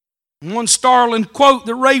 One startling quote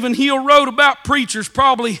that Ravenhill wrote about preachers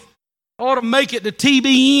probably ought to make it to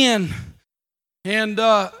TBN. And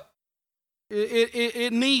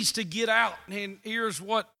it needs to get out. And here's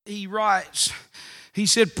what he writes. He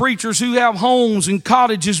said, preachers who have homes and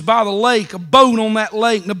cottages by the lake, a boat on that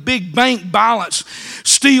lake, and a big bank balance,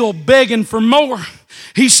 still begging for more.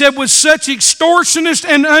 He said, with such extortionist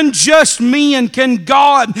and unjust men, can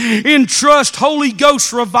God entrust Holy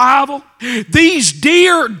Ghost revival? These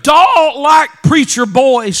dear doll-like preacher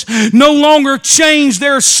boys no longer change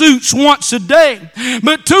their suits once a day,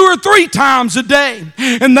 but 2 or 3 times a day.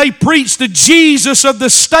 And they preach the Jesus of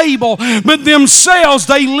the stable, but themselves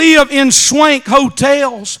they live in swank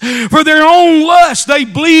hotels. For their own lust, they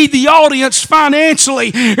bleed the audience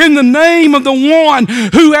financially in the name of the one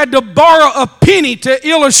who had to borrow a penny to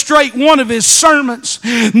illustrate one of his sermons.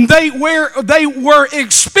 They wear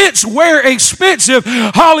expensive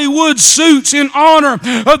Hollywood suits in honor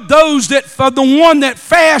of the one that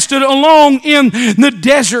fasted along in the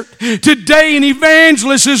desert. Today, an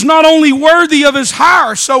evangelist is not only worthy of his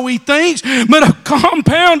hire, so he thinks, but a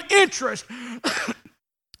compound interest.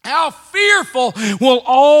 How fearful will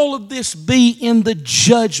all of this be in the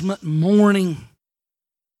judgment morning?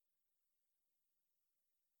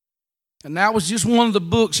 And that was just one of the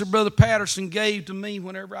books that Brother Patterson gave to me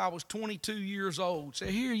whenever I was 22 years old. Said,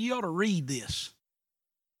 here, you ought to read this.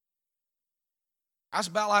 That's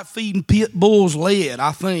about like feeding pit bulls lead,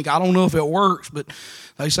 I think. I don't know if it works, but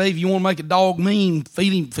they say if you want to make a dog mean,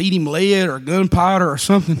 feed him lead or gunpowder or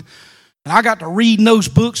something. And I got to reading those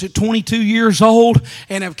books at 22 years old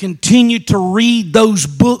and have continued to read those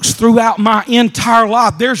books throughout my entire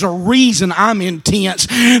life. There's a reason I'm intense.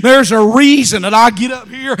 There's a reason that I get up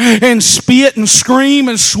here and spit and scream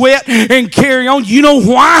and sweat and carry on. You know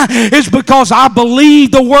why? It's because I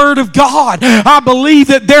believe the Word of God. I believe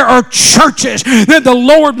that there are churches that the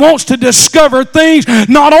Lord wants to discover things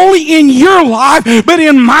not only in your life but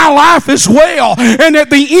in my life as well. And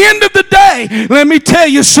at the end of the day, let me tell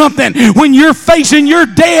you something. When you're facing your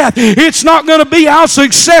death, it's not going to be how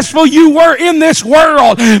successful you were in this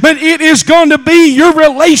world, but it is going to be your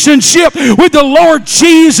relationship with the Lord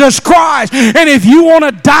Jesus Christ. And if you want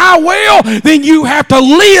to die well, then you have to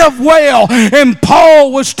live well. And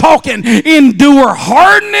Paul was talking, endure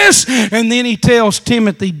hardness, and then he tells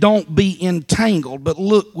Timothy, don't be entangled. But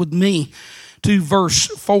look with me to verse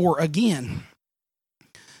 4 again.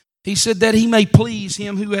 He said that he may please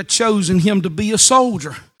him who had chosen him to be a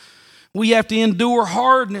soldier. We have to endure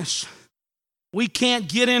hardness. We can't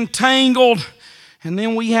get entangled. And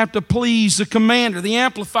then we have to please the commander. The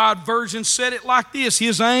Amplified Version said it like this.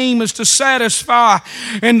 His aim is to satisfy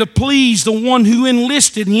and to please the one who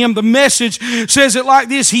enlisted him. The Message says it like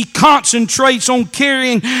this. He concentrates on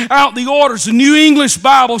carrying out the orders. The New English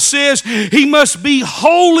Bible says he must be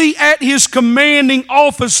wholly at his commanding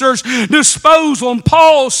officer's disposal. And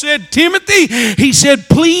Paul said, Timothy, he said,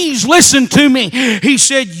 please listen to me. He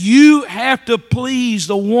said, you have to please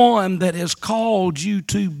the one that has called you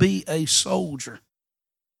to be a soldier.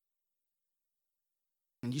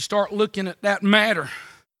 And you start looking at that matter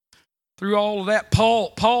through all of that.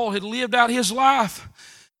 Paul had lived out his life.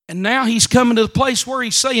 And now he's coming to the place where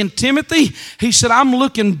he's saying, Timothy, he said, I'm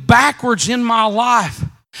looking backwards in my life.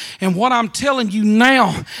 And what I'm telling you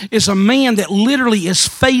now is a man that literally is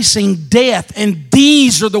facing death. And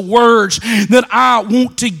these are the words that I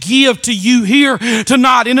want to give to you here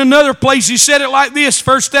tonight. In another place, he said it like this,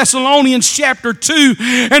 1 Thessalonians chapter 2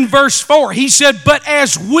 and verse 4. He said, but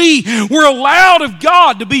as we were allowed of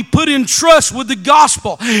God to be put in trust with the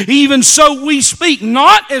gospel, even so we speak,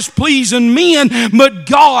 not as pleasing men, but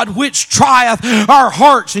God which trieth our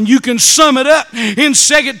hearts. And you can sum it up in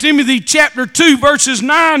 2 Timothy chapter 2 verses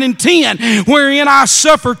 9 and 10, wherein I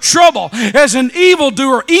suffer trouble as an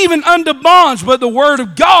evildoer, even unto bonds, but the word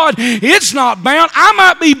of God, it's not bound. I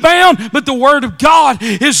might be bound, but the word of God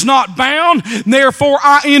is not bound. Therefore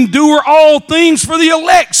I endure all things for the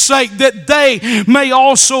elect's sake, that they may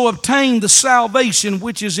also obtain the salvation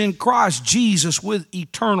which is in Christ Jesus with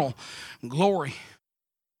eternal glory.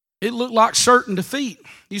 It looked like certain defeat.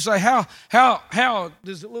 You say, how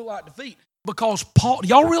does it look like defeat? Because Paul,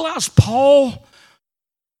 y'all realize Paul,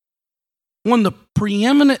 one of the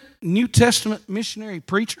preeminent New Testament missionary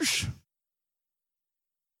preachers,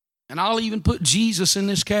 and I'll even put Jesus in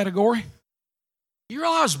this category. You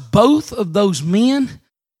realize both of those men,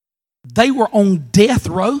 they were on death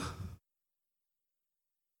row?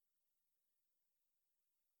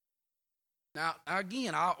 Now,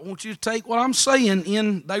 again, I want you to take what I'm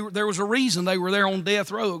saying there was a reason they were there on death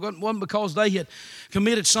row. It wasn't because they had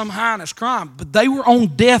committed some heinous crime, but they were on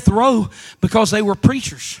death row because they were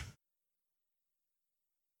preachers.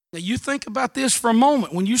 Now, you think about this for a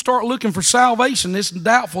moment. When you start looking for salvation, it's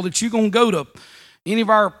doubtful that you're going to go to any of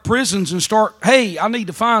our prisons and start, hey, I need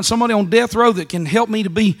to find somebody on death row that can help me to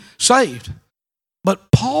be saved.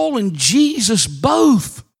 But Paul and Jesus,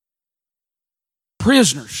 both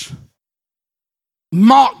prisoners,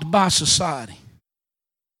 mocked by society.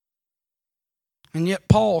 And yet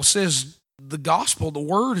Paul says, the gospel, the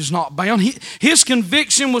word is not bound. His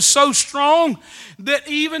conviction was so strong that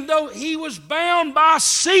even though he was bound by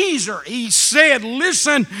Caesar, he said,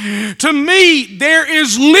 listen to me, there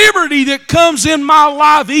is liberty that comes in my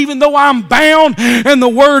life even though I'm bound, and the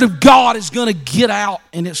word of God is going to get out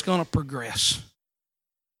and it's going to progress.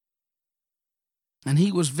 And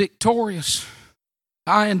he was victorious.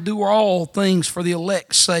 I endure all things for the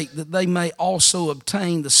elect's sake, that they may also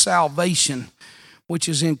obtain the salvation which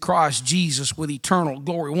is in Christ Jesus with eternal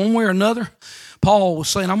glory. One way or another, Paul was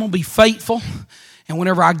saying, I'm going to be faithful, and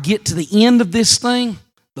whenever I get to the end of this thing,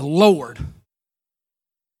 the Lord,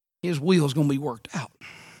 His will is going to be worked out.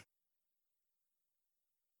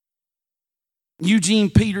 Eugene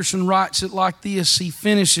Peterson writes it like this. He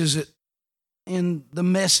finishes it in the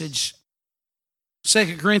Message.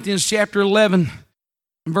 2 Corinthians chapter 11,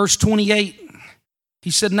 verse 28. He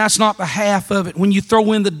said, and that's not the half of it. When you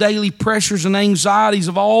throw in the daily pressures and anxieties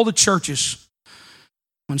of all the churches,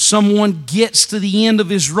 When someone gets to the end of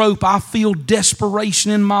his rope, I feel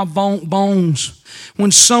desperation in my bones.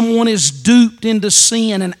 When someone is duped into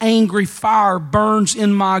sin, an angry fire burns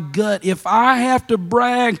in my gut. If I have to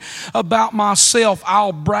brag about myself,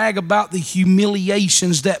 I'll brag about the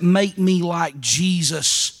humiliations that make me like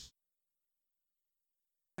Jesus.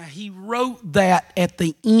 He wrote that at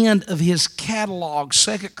the end of his catalog,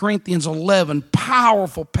 2 Corinthians 11,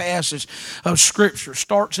 powerful passage of Scripture.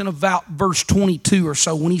 Starts in about verse 22 or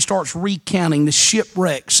so when he starts recounting the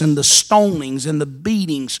shipwrecks and the stonings and the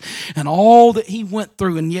beatings and all that he went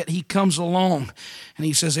through, and yet he comes along and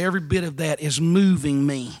he says every bit of that is moving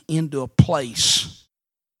me into a place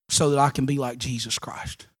so that I can be like Jesus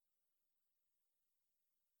Christ.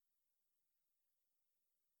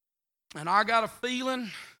 And I got a feeling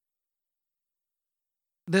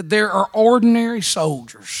that there are ordinary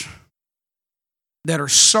soldiers that are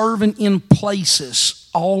serving in places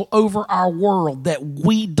all over our world that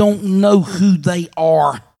we don't know who they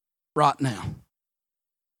are right now.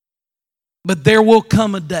 But there will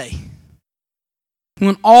come a day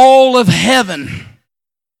when all of heaven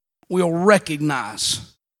will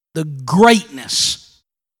recognize the greatness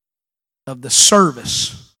of the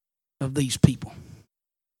service of these people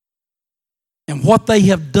and what they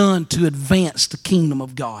have done to advance the kingdom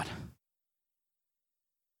of God.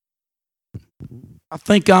 I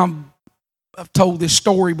think I've told this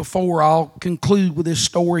story before. I'll conclude with this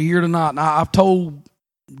story here tonight. Now, I've told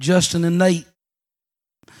Justin and Nate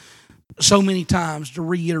so many times to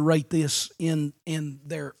reiterate this in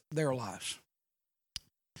their lives.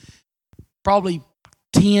 Probably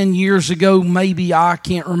 10 years ago, maybe, I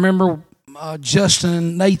can't remember, Justin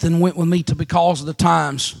and Nathan went with me to Because of the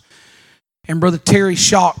Times. And Brother Terry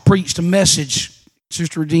Schock preached a message.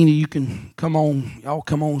 Sister Regina, you can come on. Y'all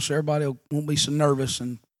come on so everybody won't be so nervous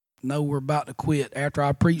and know we're about to quit after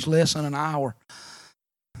I preach less than an hour.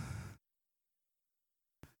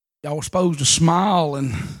 Y'all were supposed to smile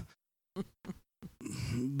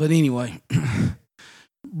but anyway,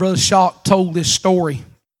 Brother Schock told this story.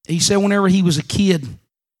 He said whenever he was a kid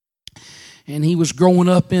and he was growing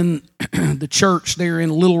up in the church there in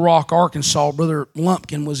Little Rock, Arkansas, Brother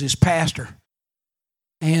Lumpkin was his pastor.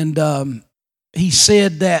 And he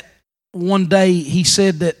said that one day, he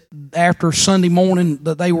said that after Sunday morning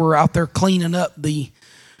that they were out there cleaning up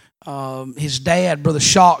his dad, Brother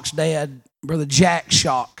Schock's dad, Brother Jack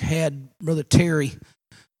Schock, had Brother Terry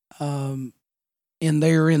in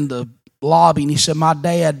there in the lobby. And he said, my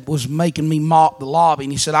dad was making me mop the lobby.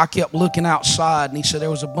 And he said, I kept looking outside. And he said,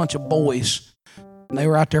 there was a bunch of boys. And they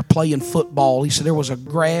were out there playing football. He said, there was a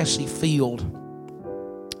grassy field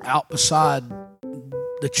out beside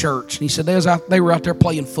the church. And he said, they were out there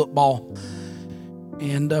playing football.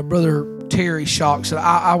 And Brother Terry Schock said,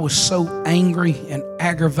 I was so angry and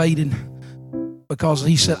aggravated because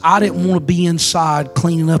he said, I didn't want to be inside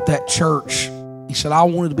cleaning up that church. He said, I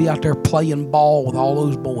wanted to be out there playing ball with all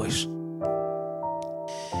those boys.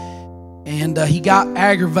 And he got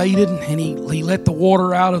aggravated and he let the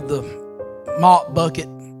water out of the mop bucket.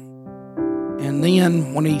 And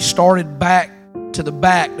then when he started back to the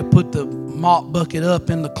back to put the mop bucket up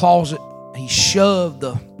in the closet, he shoved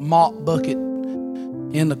the mop bucket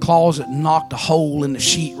in the closet and knocked a hole in the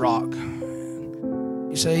sheetrock.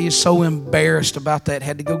 He said he was so embarrassed about that,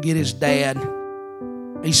 had to go get his dad.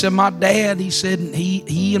 He said, my dad, he said,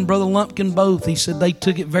 he and Brother Lumpkin both, he said they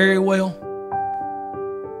took it very well.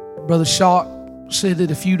 Brother Schock said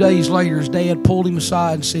that a few days later his dad pulled him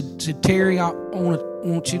aside and said, Terry, I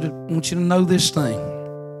want you to know this thing,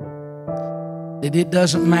 that it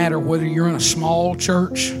doesn't matter whether you're in a small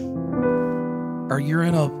church or you're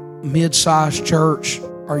in a mid-sized church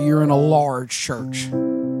or you're in a large church.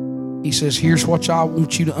 He says, here's what I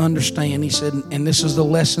want you to understand. He said, and this is the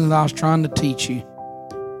lesson that I was trying to teach you.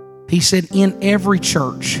 He said, in every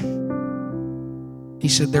church, he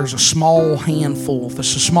said, there's a small handful. If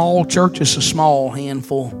it's a small church, it's a small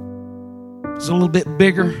handful. If it's a little bit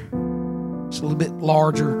bigger, it's a little bit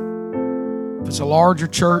larger. If it's a larger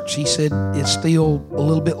church, he said, it's still a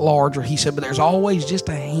little bit larger. He said, but there's always just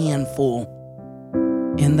a handful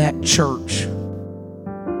in that church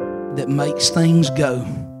that makes things go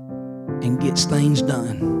and gets things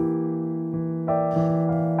done.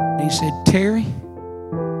 And he said, Terry,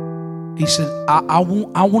 he said, I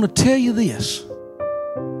want to tell you this,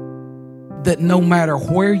 that no matter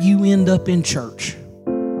where you end up in church,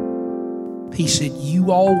 he said,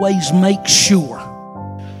 you always make sure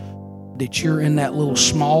that you're in that little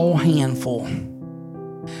small handful.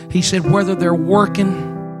 He said, whether they're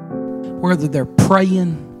working, whether they're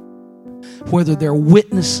praying, whether they're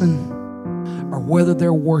witnessing, or whether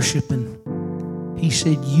they're worshiping, he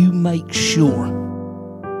said, you make sure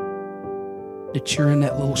that you're in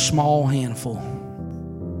that little small handful.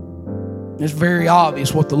 It's very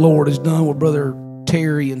obvious what the Lord has done with Brother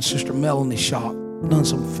Terry and Sister Melanie Shock. Done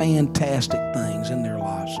some fantastic things in their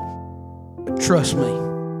lives. But trust me,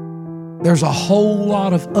 there's a whole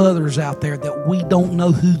lot of others out there that we don't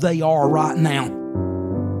know who they are right now.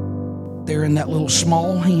 They're in that little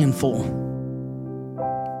small handful.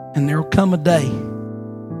 And there'll come a day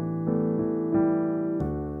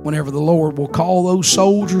whenever the Lord will call those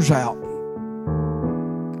soldiers out.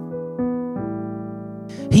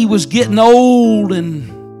 He was getting old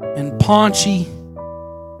and paunchy.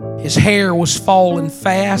 His hair was falling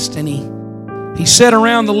fast, and he sat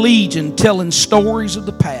around the Legion telling stories of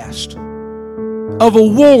the past, of a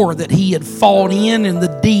war that he had fought in and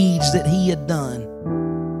the deeds that he had done.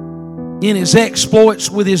 In his exploits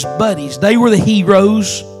with his buddies, they were the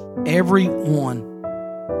heroes, every one.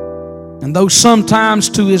 And though sometimes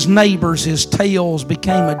to his neighbors his tales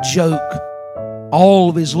became a joke,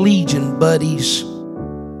 all of his Legion buddies,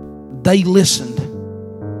 they listened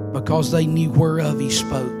because they knew whereof he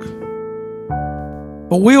spoke.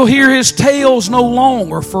 But we'll hear his tales no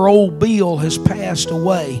longer, for old Bill has passed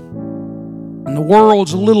away. And the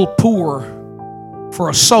world's a little poor, for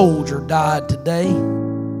a soldier died today.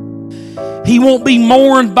 He won't be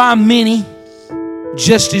mourned by many,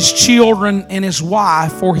 just his children and his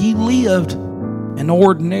wife, for he lived an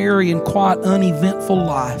ordinary and quite uneventful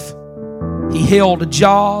life. He held a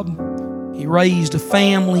job, he raised a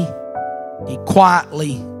family, he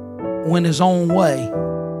quietly went his own way.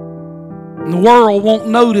 And the world won't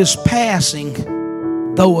notice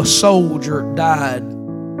passing, though a soldier died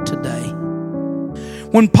today.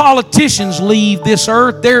 When politicians leave this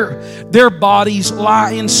earth, their bodies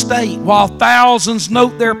lie in state, while thousands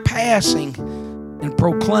note their passing and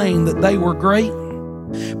proclaim that they were great.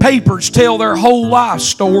 Papers tell their whole life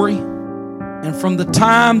story, and from the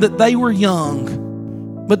time that they were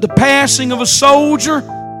young. But the passing of a soldier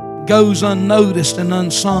goes unnoticed and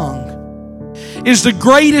unsung. Is the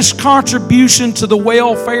greatest contribution to the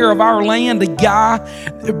welfare of our land a guy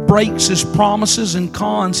that breaks his promises and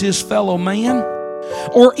cons his fellow man?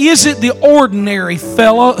 Or is it the ordinary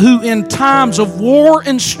fellow who in times of war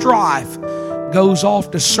and strife goes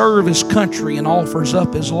off to serve his country and offers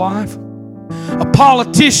up his life? A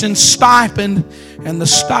politician's stipend and the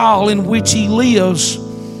style in which he lives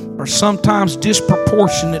are sometimes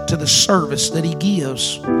disproportionate to the service that he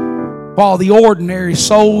gives, while the ordinary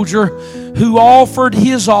soldier who offered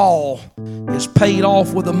his all is paid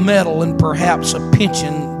off with a medal and perhaps a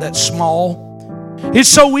pension that's small. It's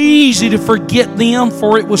so easy to forget them,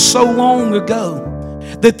 for it was so long ago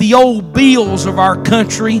that the old Bills of our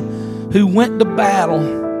country who went to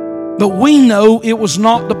battle. But we know it was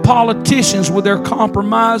not the politicians with their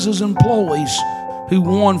compromises and ploys who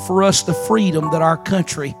won for us the freedom that our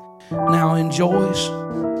country now enjoys.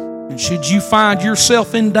 And should you find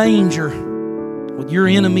yourself in danger with your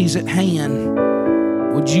enemies at hand,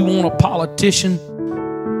 would you want a politician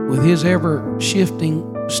with his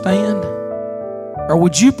ever-shifting stand? Or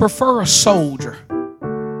would you prefer a soldier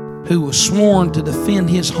who was sworn to defend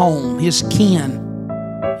his home, his kin,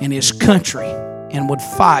 and his country, and would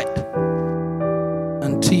fight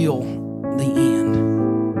until the end?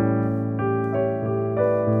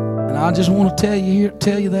 And I just want to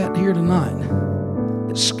tell you that here tonight.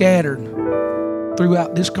 It's scattered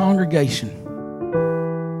throughout this congregation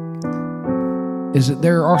is that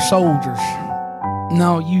there are soldiers.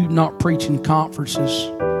 No, you not preaching conferences.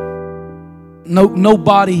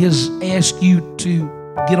 Nobody has asked you to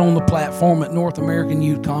get on the platform at North American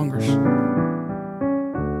Youth Congress.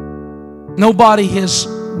 Nobody has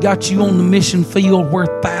got you on the mission field where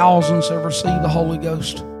thousands have received the Holy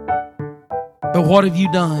Ghost. But what have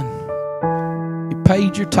you done? You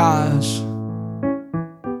paid your tithes.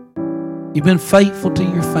 You've been faithful to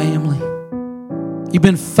your family. You've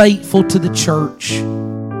been faithful to the church.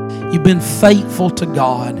 You've been faithful to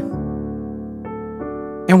God.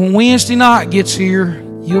 And when Wednesday night gets here,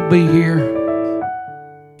 you'll be here.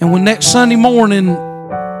 And when next Sunday morning,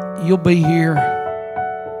 you'll be here.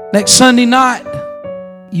 Next Sunday night,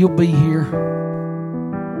 you'll be here.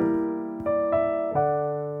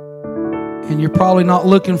 And you're probably not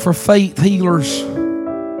looking for faith healers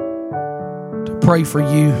to pray for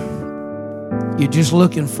you. You're just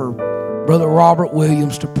looking for Brother Robert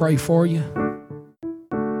Williams to pray for you.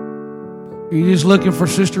 You're just looking for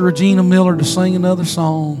Sister Regina Miller to sing another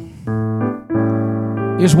song.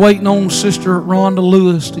 Just waiting on Sister Rhonda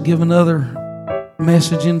Lewis to give another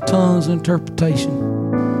message in tongues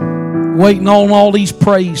interpretation. Waiting on all these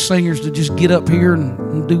praise singers to just get up here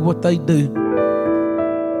and do what they do.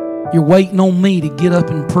 You're waiting on me to get up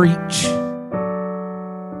and preach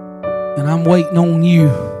And I'm waiting on you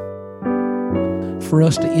for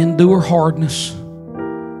us to endure hardness,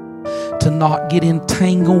 to not get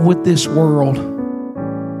entangled with this world,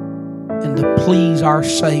 and to please our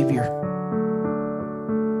Savior.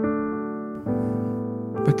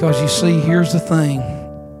 Because you see, here's the thing.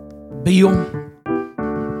 Bill,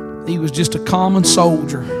 he was just a common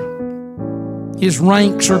soldier. His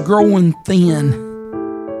ranks are growing thin,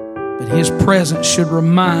 but his presence should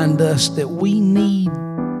remind us that we need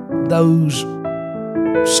those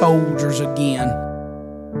soldiers again.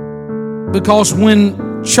 Because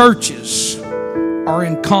when churches are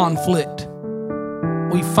in conflict,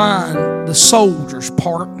 we find the soldiers'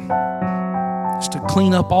 part is to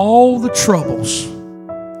clean up all the troubles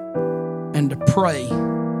and to pray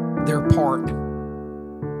their part.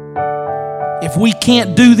 If we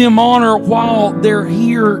can't do them honor while they're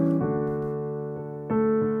here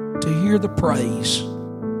to hear the praise,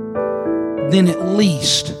 then at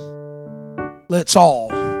least let's all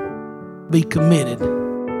be committed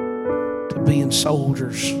to being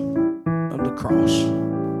soldiers of the cross.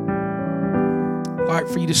 I'd like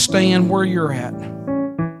for you to stand where you're at.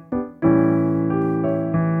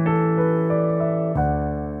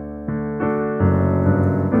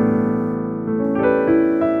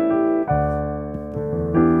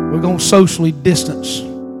 We're going to socially distance.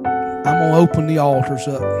 I'm going to open the altars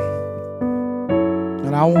up.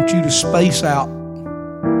 And I want you to space out.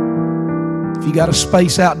 If you got to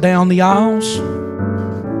space out down the aisles,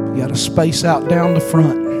 you got to space out down the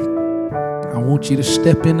front. I want you to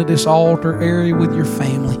step into this altar area with your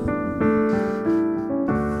family.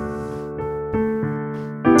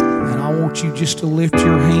 And I want you just to lift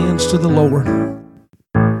your hands to the Lord.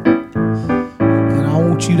 And I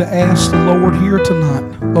want you to ask the Lord here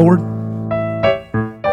tonight, Lord,